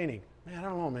off complaining. Man, I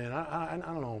don't know, man. I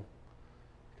don't know.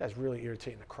 This guy's really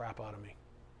irritating the crap out of me.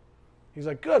 He's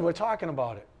like, good, we're talking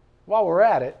about it. While we're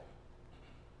at it.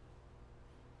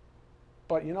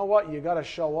 But you know what? You got to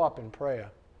show up in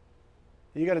prayer.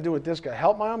 You got to do it this guy.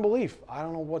 Help my unbelief. I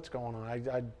don't know what's going on.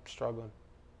 I'm struggling.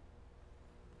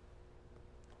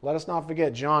 Let us not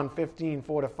forget John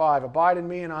 15:4-5. Abide in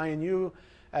me and I in you,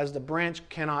 as the branch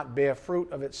cannot bear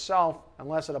fruit of itself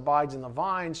unless it abides in the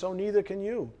vine, so neither can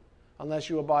you unless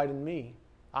you abide in me.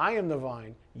 I am the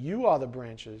vine, you are the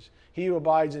branches. He who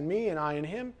abides in me and I in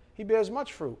him, he bears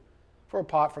much fruit. For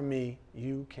apart from me,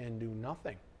 you can do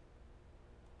nothing.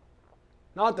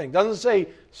 Nothing. Doesn't say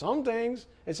some things.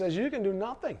 It says you can do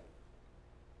nothing.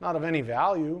 Not of any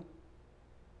value.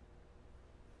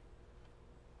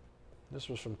 This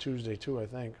was from Tuesday too, I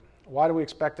think. Why do we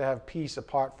expect to have peace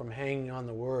apart from hanging on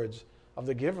the words of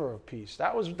the giver of peace?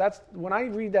 That's when I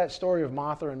read that story of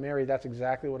Martha and Mary, that's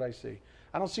exactly what I see.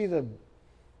 I don't see the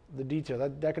detail.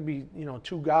 That could be,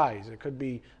 two guys. It could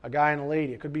be a guy and a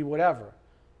lady. It could be whatever.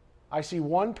 I see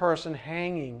one person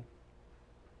hanging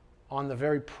on the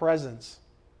very presence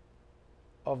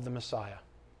of the Messiah.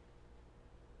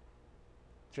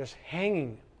 Just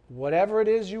hanging. Whatever it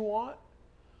is you want,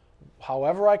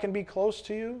 however I can be close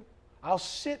to you, I'll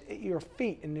sit at your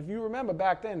feet. And if you remember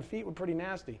back then, feet were pretty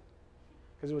nasty.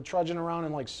 Because they were trudging around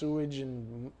in like sewage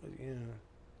and,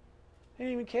 I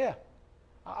didn't even care.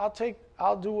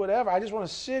 I'll do whatever. I just want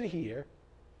to sit here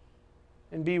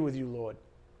and be with you, Lord.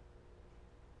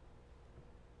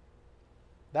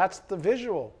 That's the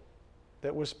visual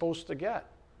that we're supposed to get.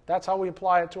 That's how we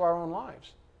apply it to our own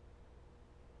lives.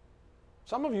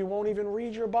 Some of you won't even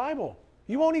read your Bible.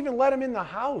 You won't even let him in the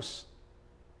house.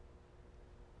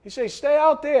 You say, stay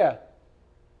out there,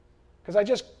 because I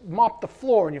just mopped the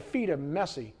floor and your feet are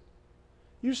messy.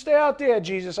 You stay out there,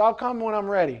 Jesus. I'll come when I'm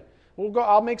ready.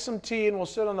 I'll make some tea and we'll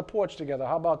sit on the porch together.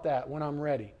 How about that, when I'm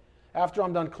ready? After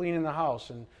I'm done cleaning the house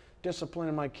and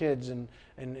disciplining my kids and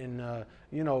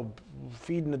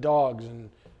feeding the dogs and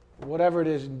whatever it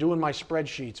is, doing my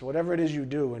spreadsheets, whatever it is you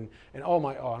do. And I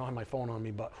don't have my phone on me,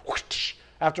 but whoosh,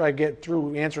 after I get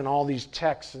through answering all these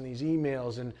texts and these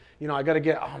emails, and I got to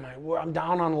get, I'm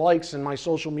down on likes in my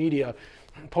social media.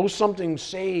 Post something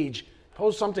sage.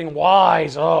 Post something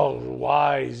wise. Oh,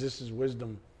 wise. This is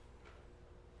wisdom.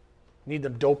 Need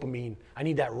the dopamine. I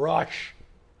need that rush.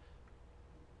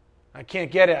 I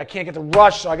can't get it. I can't get the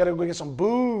rush, so I got to go get some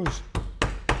booze.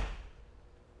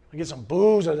 I get some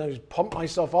booze. I just pump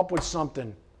myself up with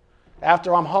something.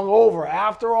 After I'm hungover,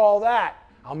 after all that,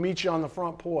 I'll meet you on the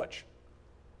front porch.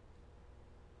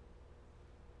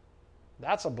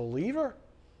 That's a believer?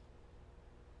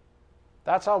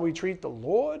 That's how we treat the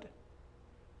Lord?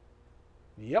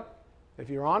 Yep. If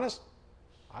you're honest,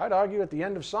 I'd argue at the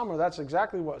end of summer, that's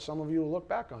exactly what some of you will look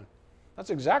back on. That's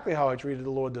exactly how I treated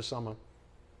the Lord this summer.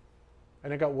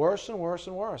 And it got worse and worse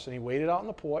and worse. And he waited out on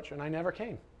the porch, and I never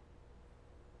came.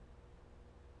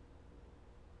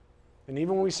 And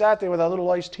even when we sat there with our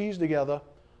little iced teas together,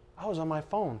 I was on my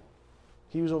phone.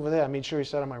 He was over there. I made sure he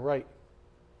sat on my right.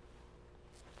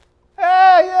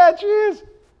 Hey, yeah, cheers.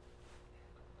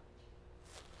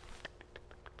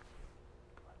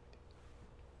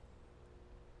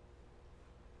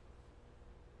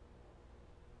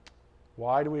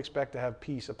 Why do we expect to have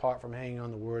peace apart from hanging on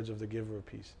the words of the giver of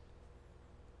peace?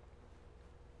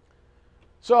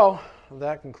 So,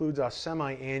 that concludes our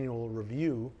semi-annual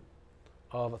review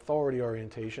of authority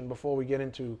orientation. Before we get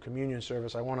into communion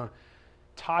service, I want to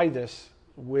tie this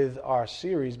with our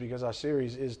series, because our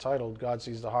series is titled God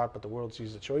Sees the Heart, but the World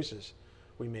Sees the Choices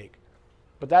We Make.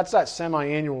 But that's that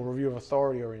semi-annual review of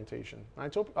authority orientation. I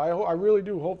really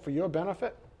do hope for your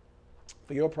benefit,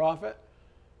 for your profit,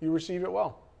 you receive it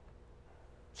well.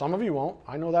 Some of you won't.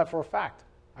 I know that for a fact.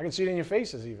 I can see it in your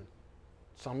faces even.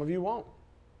 Some of you won't.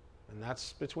 And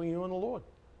that's between you and the Lord.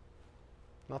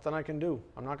 Nothing I can do.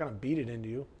 I'm not going to beat it into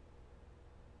you.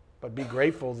 But be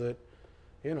grateful that,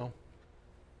 that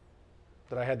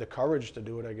I had the courage to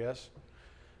do it, I guess.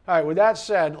 All right, with that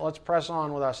said, let's press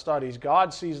on with our studies.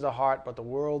 God sees the heart, but the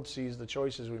world sees the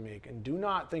choices we make. And do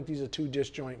not think these are two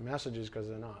disjoint messages, because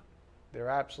they're not. They're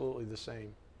absolutely the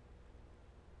same.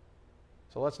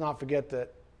 So let's not forget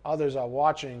that others are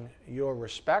watching your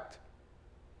respect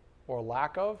or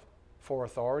lack of for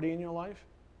authority in your life.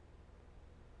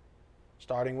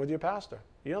 Starting with your pastor.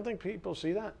 You don't think people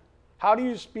see that? How do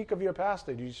you speak of your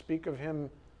pastor? Do you speak of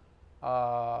him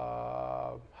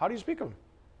how do you speak of them?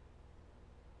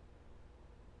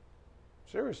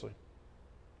 Seriously.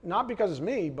 Not because it's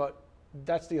me, but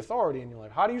that's the authority in your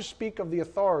life. How do you speak of the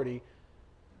authority,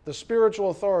 the spiritual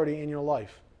authority in your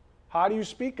life? How do you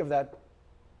speak of that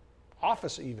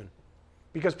office even?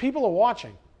 Because people are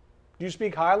watching. Do you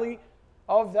speak highly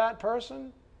of that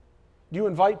person? Do you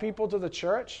invite people to the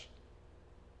church?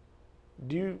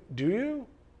 Do you?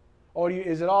 Or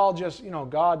is it all just,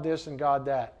 God this and God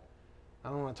that? I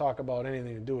don't want to talk about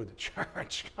anything to do with the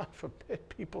church. God forbid.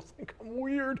 People think I'm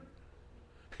weird.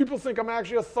 People think I'm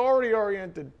actually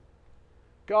authority-oriented.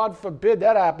 God forbid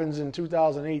that happens in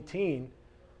 2018,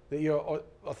 that you're an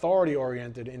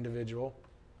authority-oriented individual.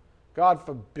 God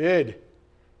forbid.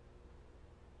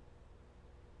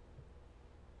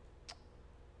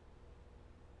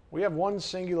 We have one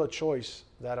singular choice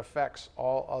that affects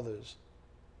all others.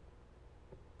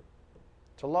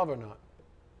 To love or not.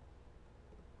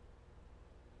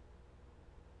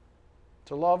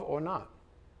 To love or not.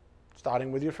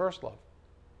 Starting with your first love.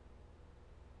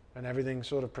 And everything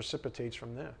sort of precipitates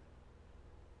from there.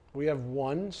 We have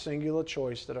one singular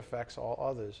choice that affects all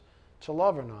others. To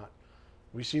love or not.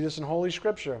 We see this in Holy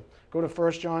Scripture. Go to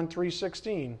 1 John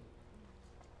 3:16.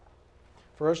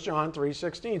 1 John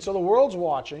 3:16. So the world's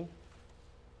watching.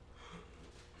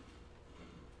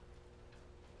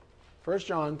 1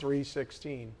 John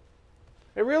 3:16.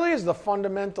 It really is the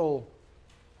fundamental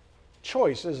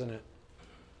choice, isn't it?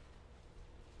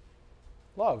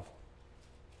 Love.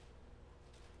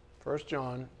 1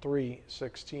 John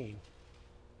 3:16.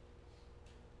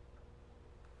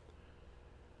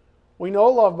 We know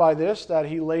love by this, that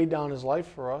he laid down his life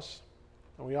for us,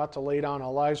 and we ought to lay down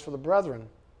our lives for the brethren.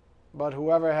 But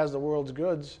whoever has the world's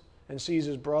goods and sees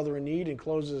his brother in need and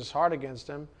closes his heart against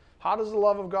him, how does the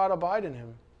love of God abide in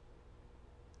him?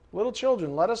 Little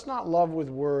children, let us not love with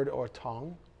word or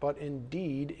tongue, but in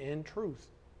deed and truth.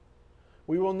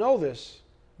 We will know this,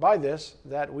 by this,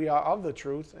 that we are of the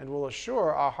truth, and will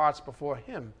assure our hearts before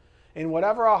him, in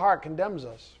whatever our heart condemns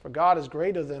us. For God is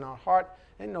greater than our heart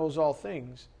and knows all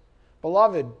things.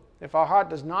 Beloved, if our heart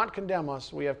does not condemn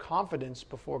us, we have confidence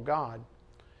before God.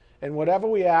 And whatever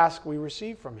we ask, we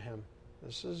receive from him.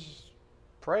 This is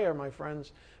prayer, my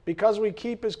friends. Because we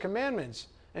keep his commandments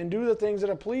and do the things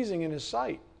that are pleasing in his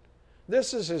sight.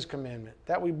 This is his commandment,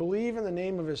 that we believe in the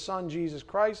name of his Son, Jesus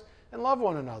Christ, and love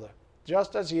one another,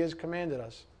 just as he has commanded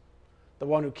us. The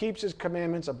one who keeps his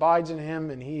commandments abides in him,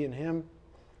 and he in him.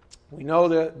 We know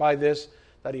that by this,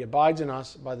 that he abides in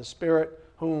us, by the Spirit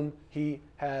whom he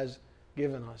has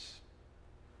given us.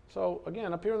 So,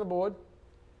 again, up here on the board,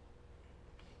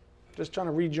 just trying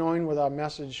to rejoin with our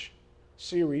message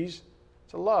series,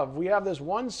 to love. We have this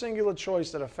one singular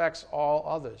choice that affects all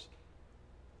others.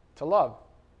 To love.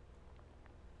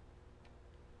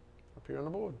 Up here on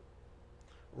the board.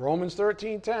 Romans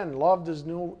 13:10, love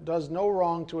does no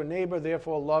wrong to a neighbor,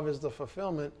 therefore love is the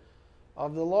fulfillment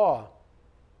of the law.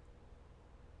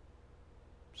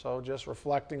 So just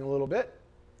reflecting a little bit.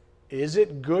 Is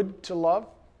it good to love?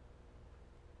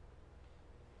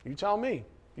 You tell me.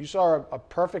 You saw a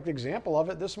perfect example of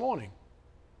it this morning.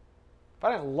 If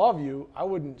I didn't love you, I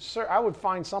would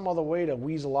find some other way to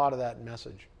weasel out of that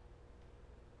message.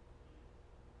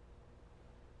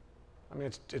 I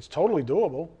mean, it's totally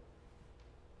doable.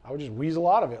 I would just weasel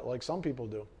out of it like some people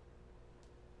do.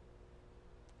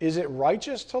 Is it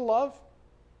righteous to love?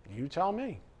 You tell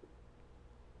me.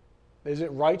 Is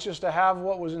it righteous to have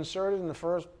what was inserted in the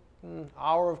first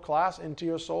hour of class into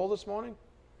your soul this morning?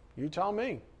 You tell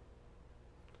me.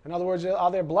 In other words,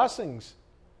 are there blessings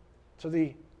to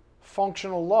the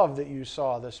functional love that you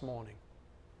saw this morning?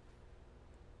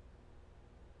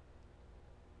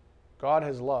 God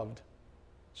has loved,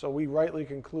 so we rightly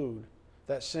conclude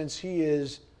that since he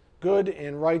is good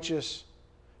and righteous,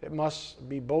 it must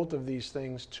be both of these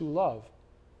things to love.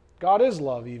 God is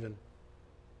love even.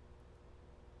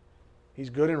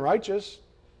 He's good and righteous,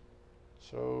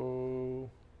 so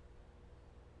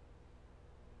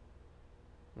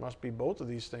it must be both of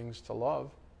these things to love.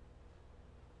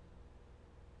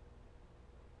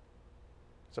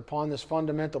 It's upon this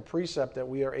fundamental precept that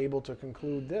we are able to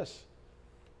conclude this.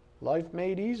 Life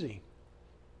made easy.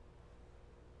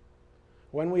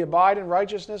 When we abide in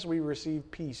righteousness, we receive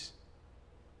peace.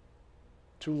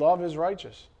 To love is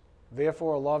righteous.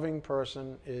 Therefore, a loving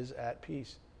person is at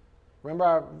peace.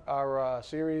 Remember our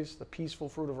series, The Peaceful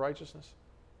Fruit of Righteousness?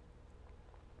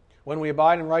 When we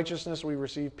abide in righteousness, we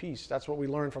receive peace. That's what we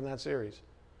learned from that series.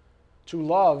 To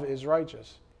love is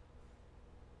righteous.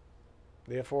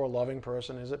 Therefore, a loving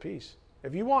person is at peace.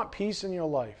 If you want peace in your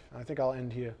life, I think I'll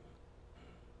end here.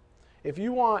 If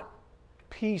you want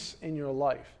peace in your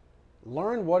life,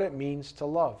 Learn what it means to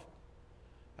love.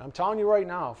 I'm telling you right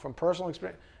now, from personal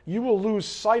experience, you will lose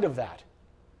sight of that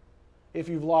if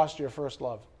you've lost your first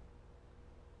love.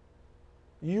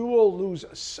 You will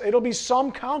lose, it'll be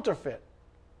some counterfeit.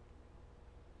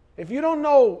 If you don't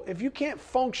know, if you can't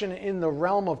function in the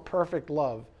realm of perfect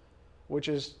love, which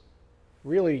is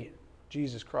really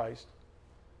Jesus Christ,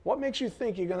 what makes you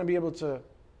think you're going to be able to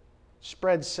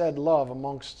spread said love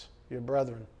amongst your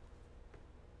brethren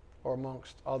or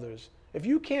amongst others? If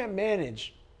you can't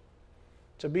manage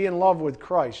to be in love with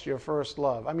Christ, your first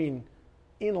love, I mean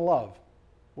in love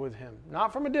with Him,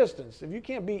 not from a distance. If you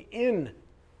can't be in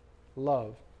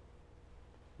love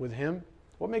with Him,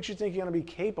 what makes you think you're going to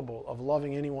be capable of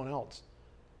loving anyone else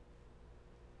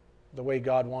the way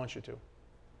God wants you to?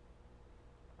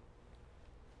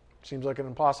 Seems like an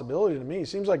impossibility to me. It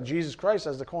seems like Jesus Christ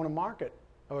has the corner market,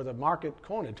 or the market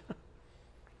cornered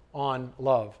on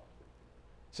love,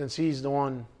 since He's the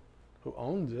one who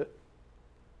owns it.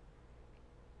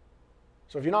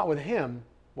 So if you're not with Him,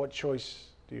 what choice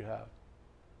do you have?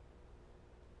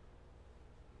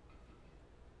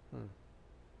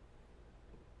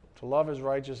 To love is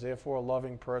righteous, therefore a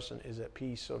loving person is at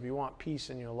peace. So if you want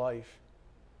peace in your life,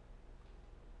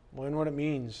 learn what it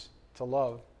means to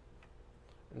love.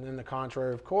 And then the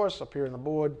contrary, of course, up here on the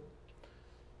board.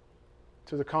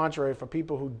 To the contrary, for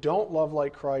people who don't love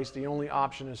like Christ, the only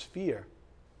option is fear.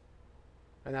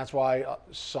 And that's why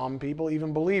some people,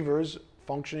 even believers,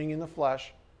 functioning in the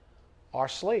flesh, are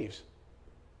slaves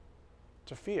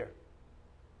to fear.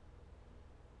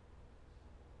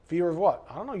 Fear of what?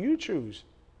 I don't know, you choose.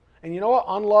 And you know what?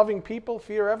 Unloving people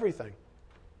fear everything.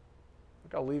 I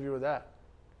think I'll leave you with that.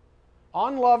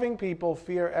 Unloving people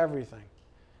fear everything.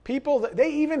 People, they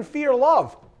even fear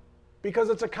love because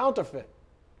it's a counterfeit.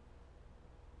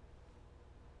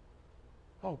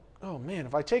 Oh man,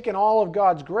 if I take in all of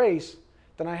God's grace,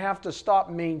 then I have to stop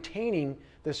maintaining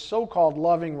this so-called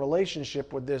loving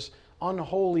relationship with this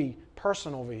unholy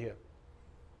person over here,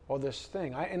 or this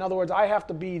thing. In other words, I have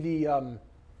to be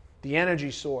the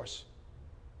energy source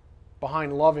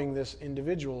behind loving this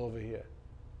individual over here.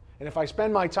 And if I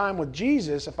spend my time with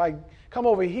Jesus, if I come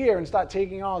over here and start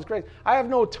taking all His grace, I have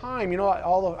no time. You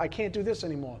know, I can't do this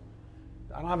anymore.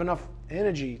 I don't have enough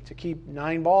energy to keep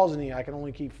 9 balls in the air. I can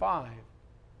only keep 5.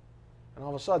 And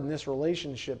all of a sudden, this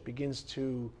relationship begins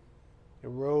to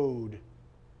erode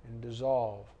and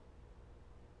dissolve.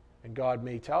 And God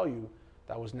may tell you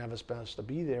that was never supposed to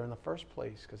be there in the first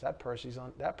place, because that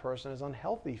person is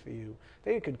unhealthy for you.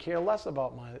 They could care less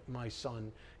about my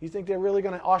son. You think they're really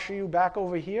going to usher you back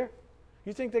over here?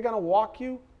 You think they're going to walk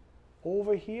you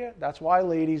over here? That's why,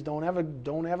 ladies, don't ever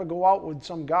go out with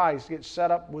some guys, get set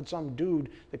up with some dude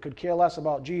that could care less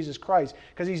about Jesus Christ,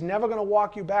 because he's never going to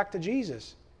walk you back to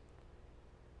Jesus.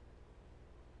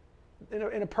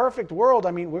 In a perfect world,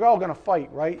 I mean, we're all going to fight,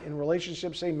 right? In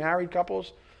relationships, say married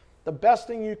couples, the best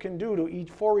thing you can do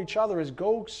for each other is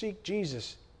go seek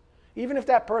Jesus. Even if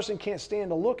that person can't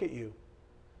stand to look at you,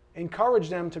 encourage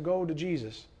them to go to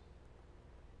Jesus.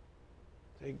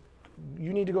 Say,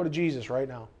 you need to go to Jesus right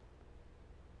now.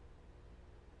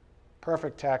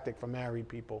 Perfect tactic for married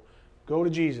people. Go to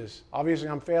Jesus. Obviously,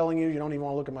 I'm failing you. You don't even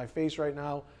want to look at my face right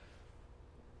now.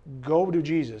 Go to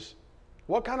Jesus.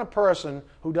 What kind of person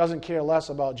who doesn't care less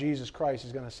about Jesus Christ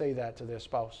is going to say that to their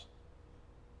spouse?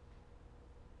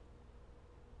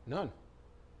 None.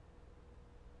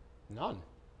 None.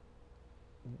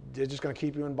 They're just going to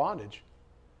keep you in bondage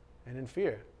and in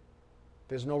fear.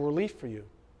 There's no relief for you.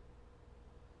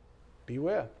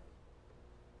 Beware.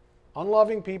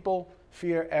 Unloving people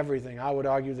fear everything. I would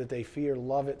argue that they fear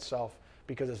love itself,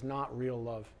 because it's not real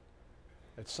love.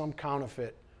 It's some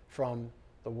counterfeit from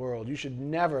the world. You should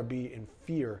never be in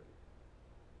fear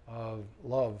of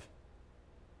love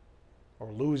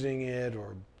or losing it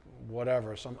or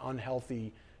whatever, some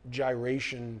unhealthy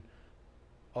gyration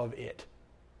of it.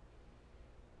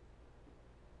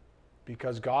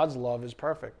 Because God's love is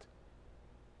perfect.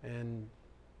 And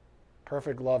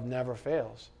perfect love never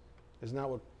fails. Isn't that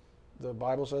what the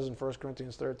Bible says in 1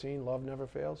 Corinthians 13? Love never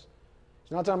fails.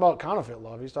 He's not talking about counterfeit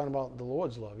love. He's talking about the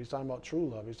Lord's love. He's talking about true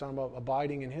love. He's talking about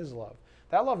abiding in His love.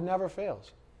 That love never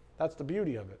fails. That's the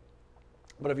beauty of it.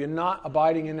 But if you're not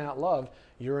abiding in that love,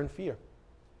 you're in fear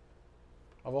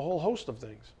of a whole host of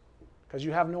things, because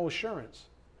you have no assurance,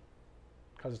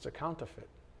 because it's a counterfeit.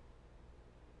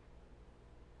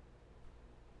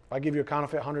 If I give you a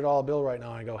counterfeit $100 bill right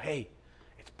now and I go, hey,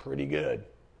 it's pretty good,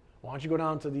 why don't you go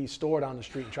down to the store down the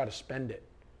street and try to spend it?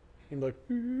 You'd be like,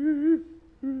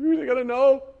 they got to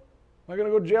know? Am I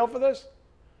going to go to jail for this?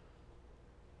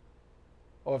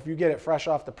 Or if you get it fresh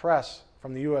off the press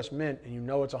from the U.S. Mint and you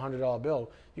know it's a $100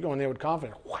 bill, you go in there with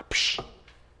confidence. Whoosh,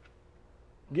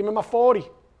 give me my 40.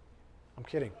 I'm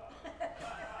kidding.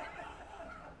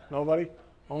 Nobody?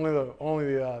 Only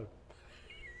the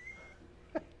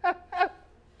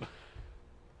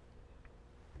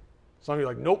some of you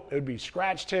are like, nope, it would be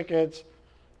scratch tickets.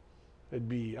 It'd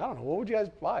be, I don't know, what would you guys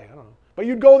buy? I don't know. But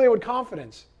you'd go there with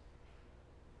confidence.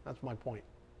 That's my point.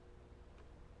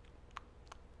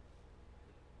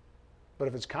 But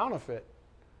if it's counterfeit,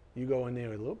 you go in there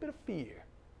with a little bit of fear.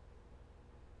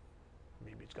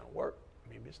 Maybe it's going to work.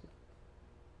 Maybe it's not.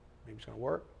 Maybe it's going to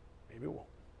work. Maybe it won't.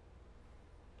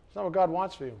 It's not what God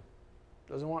wants for you.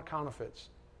 He doesn't want counterfeits.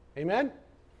 Amen?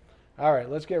 All right,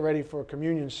 let's get ready for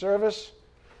communion service.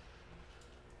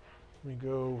 Let me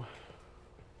go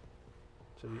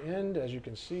to the end. As you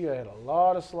can see, I had a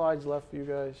lot of slides left for you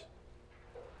guys.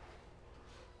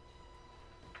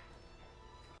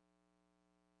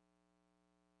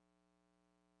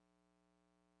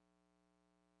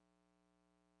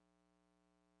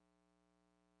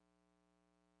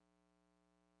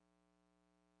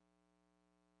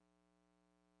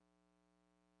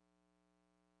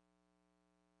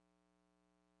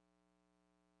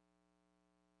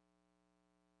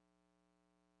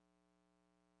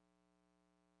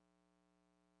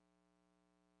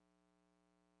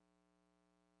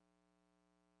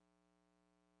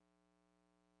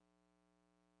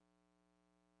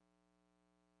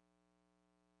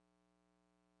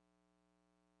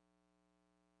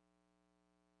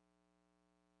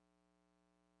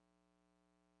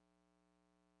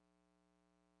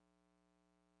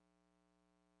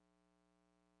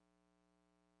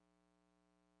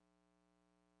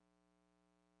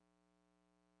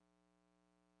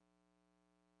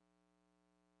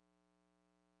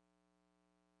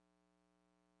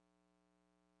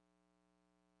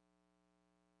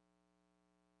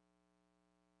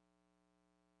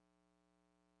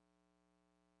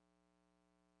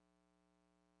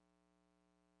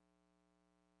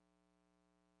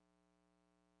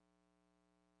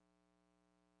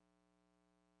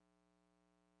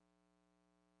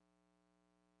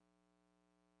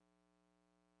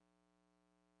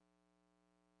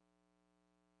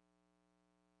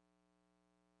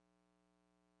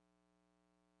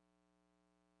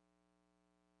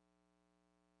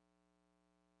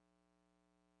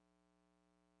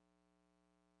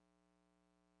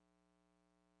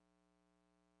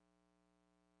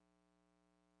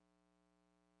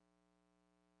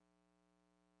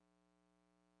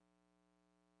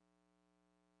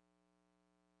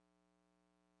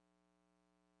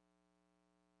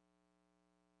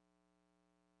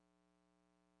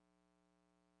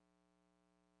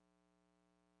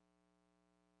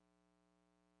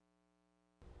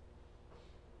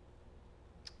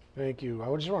 Thank you.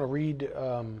 I just want to read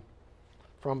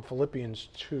from Philippians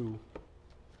 2.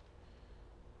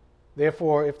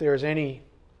 Therefore, if there is any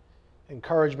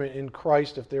encouragement in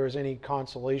Christ, if there is any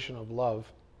consolation of love,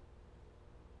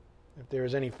 if there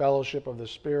is any fellowship of the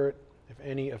Spirit, if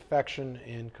any affection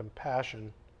and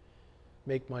compassion,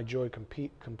 make my joy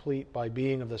complete by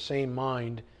being of the same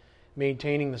mind,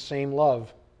 maintaining the same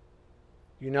love,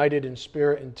 united in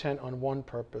spirit, intent on one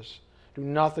purpose. Do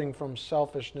nothing from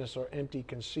selfishness or empty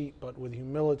conceit, but with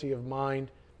humility of mind,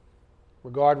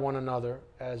 regard one another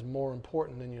as more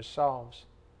important than yourselves.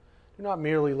 Do not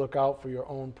merely look out for your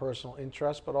own personal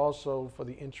interests, but also for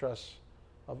the interests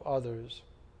of others.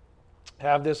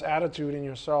 Have this attitude in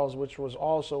yourselves, which was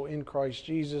also in Christ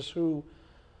Jesus, who,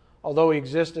 although he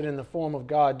existed in the form of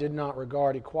God, did not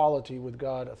regard equality with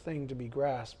God a thing to be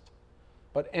grasped,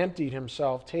 but emptied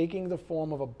himself, taking the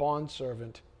form of a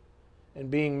bondservant, and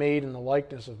being made in the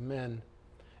likeness of men.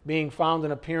 Being found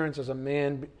in appearance as a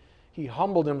man, he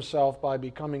humbled himself by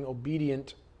becoming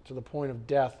obedient to the point of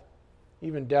death,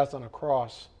 even death on a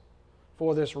cross.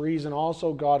 For this reason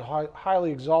also God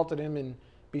highly exalted him and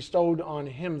bestowed on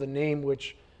him the name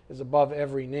which is above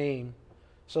every name,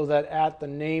 so that at the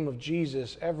name of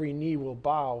Jesus every knee will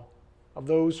bow, of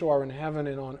those who are in heaven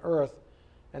and on earth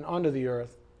and under the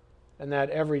earth, and that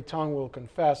every tongue will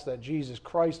confess that Jesus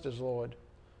Christ is Lord,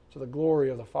 to the glory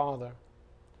of the Father.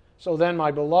 So then, my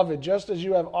beloved, just as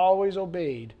you have always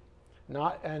obeyed,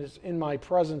 not as in my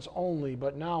presence only,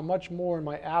 but now much more in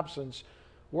my absence,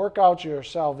 work out your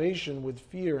salvation with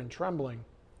fear and trembling.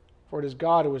 For it is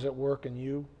God who is at work in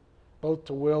you, both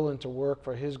to will and to work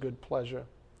for his good pleasure.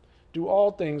 Do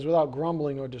all things without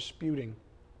grumbling or disputing,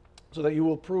 so that you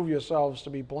will prove yourselves to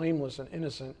be blameless and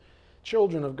innocent,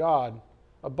 children of God,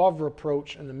 above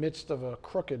reproach in the midst of a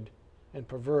crooked and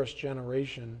perverse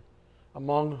generation,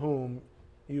 among whom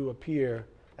you appear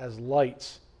as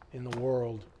lights in the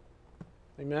world.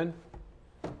 Amen?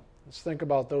 Let's think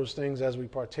about those things as we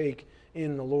partake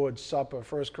in the Lord's Supper.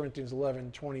 1 Corinthians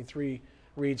 11:23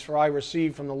 reads, "For I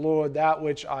received from the Lord that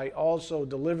which I also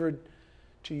delivered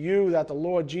to you, that the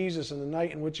Lord Jesus, in the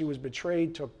night in which he was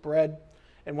betrayed, took bread,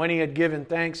 and when he had given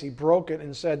thanks, he broke it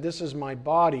and said, 'This is my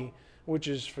body, which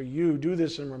is for you. Do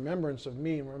this in remembrance of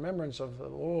me,'" in remembrance of the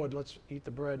Lord. Let's eat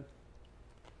the bread.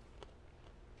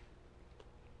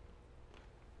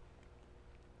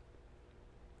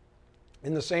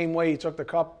 In the same way, he took the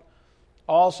cup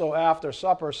also after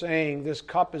supper, saying, "This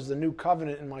cup is the new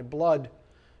covenant in my blood.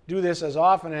 Do this as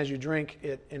often as you drink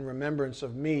it in remembrance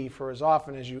of me. For as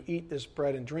often as you eat this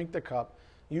bread and drink the cup,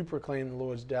 you proclaim the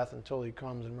Lord's death until he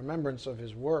comes." In remembrance of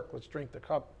his work, let's drink the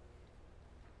cup.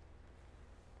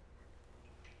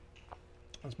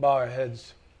 Let's bow our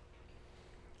heads.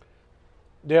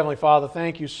 Dear Heavenly Father,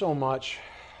 thank you so much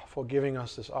for giving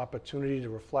us this opportunity to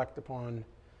reflect upon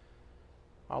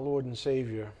our Lord and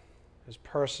Savior, his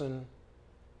person,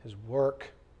 his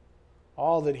work,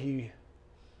 all that he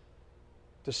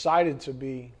decided to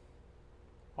be,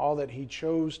 all that he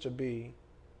chose to be.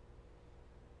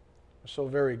 We're so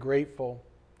very grateful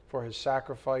for his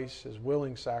sacrifice, his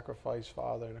willing sacrifice,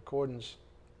 Father, in accordance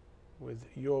with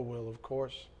your will, of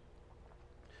course.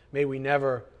 May we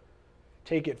never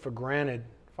take it for granted,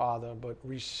 Father, but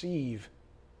receive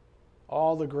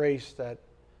all the grace that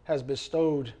has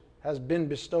been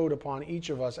bestowed upon each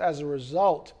of us as a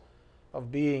result of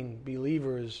being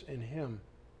believers in him.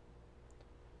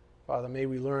 Father, may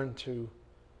we learn to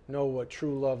know what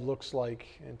true love looks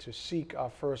like and to seek our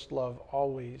first love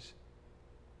always.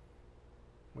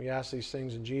 We ask these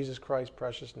things in Jesus Christ's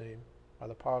precious name. By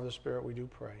the power of the Spirit we do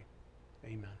pray.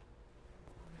 Amen.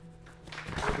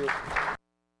 Thank you.